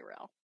 Let's be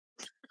real.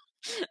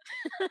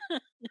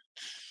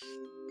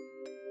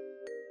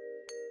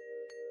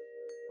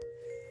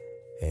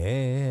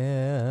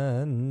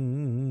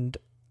 And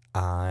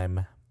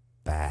I'm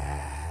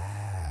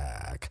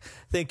back.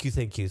 Thank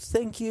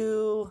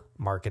you,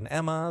 Mark and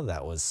Emma.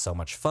 That was so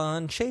much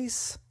fun.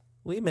 Chase,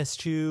 we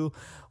missed you.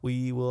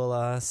 We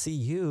will see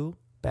you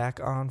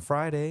back on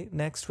Friday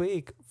next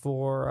week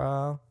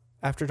for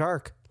After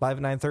Dark, live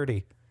at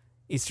 9:30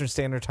 Eastern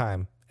Standard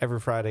Time, every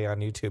Friday on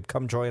YouTube.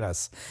 Come join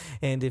us.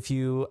 And if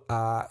you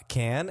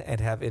can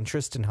and have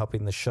interest in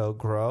helping the show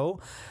grow,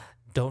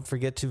 don't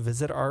forget to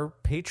visit our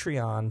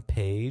Patreon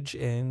page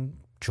and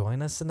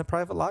join us in the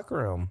private locker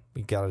room.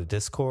 We got a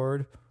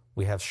Discord.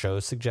 We have show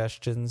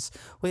suggestions.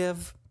 We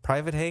have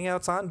private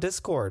hangouts on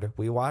Discord.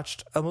 We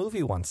watched a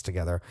movie once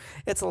together.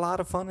 It's a lot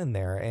of fun in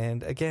there.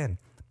 And again,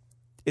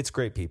 it's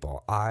great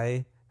people.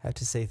 I have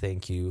to say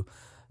thank you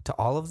to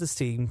all of the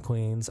Steam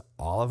Queens,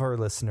 all of our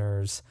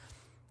listeners.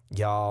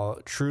 Y'all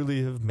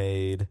truly have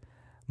made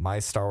my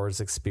Star Wars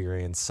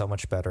experience so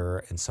much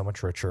better and so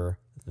much richer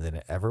than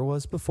it ever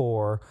was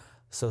before.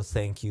 So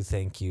thank you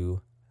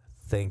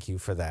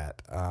for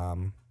that.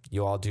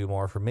 You all do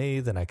more for me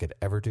than I could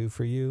ever do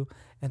for you,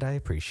 and I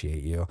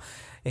appreciate you.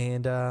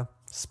 And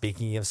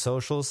speaking of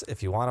socials,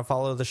 if you want to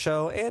follow the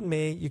show and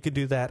me, you could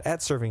do that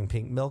at Serving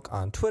Pink Milk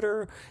on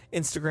Twitter,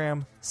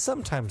 Instagram,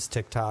 sometimes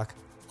TikTok,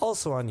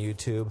 also on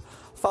YouTube.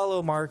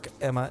 Follow Mark,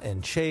 Emma,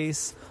 and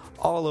Chase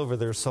all over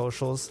their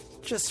socials.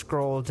 Just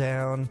scroll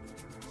down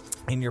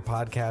in your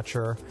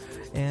podcatcher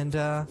and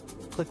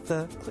click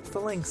the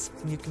links,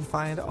 and you can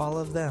find all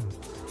of them.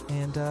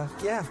 And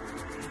yeah,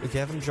 if you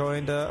haven't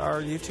joined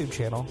our YouTube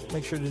channel,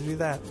 make sure to do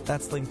that.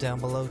 That's linked down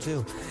below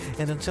too.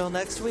 And until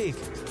next week,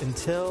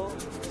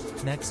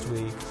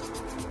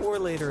 or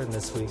later in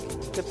this week,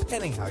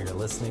 depending how you're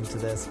listening to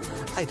this,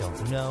 I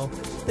don't know.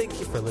 Thank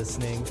you for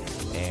listening,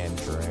 and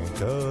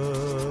drink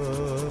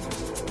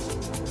up.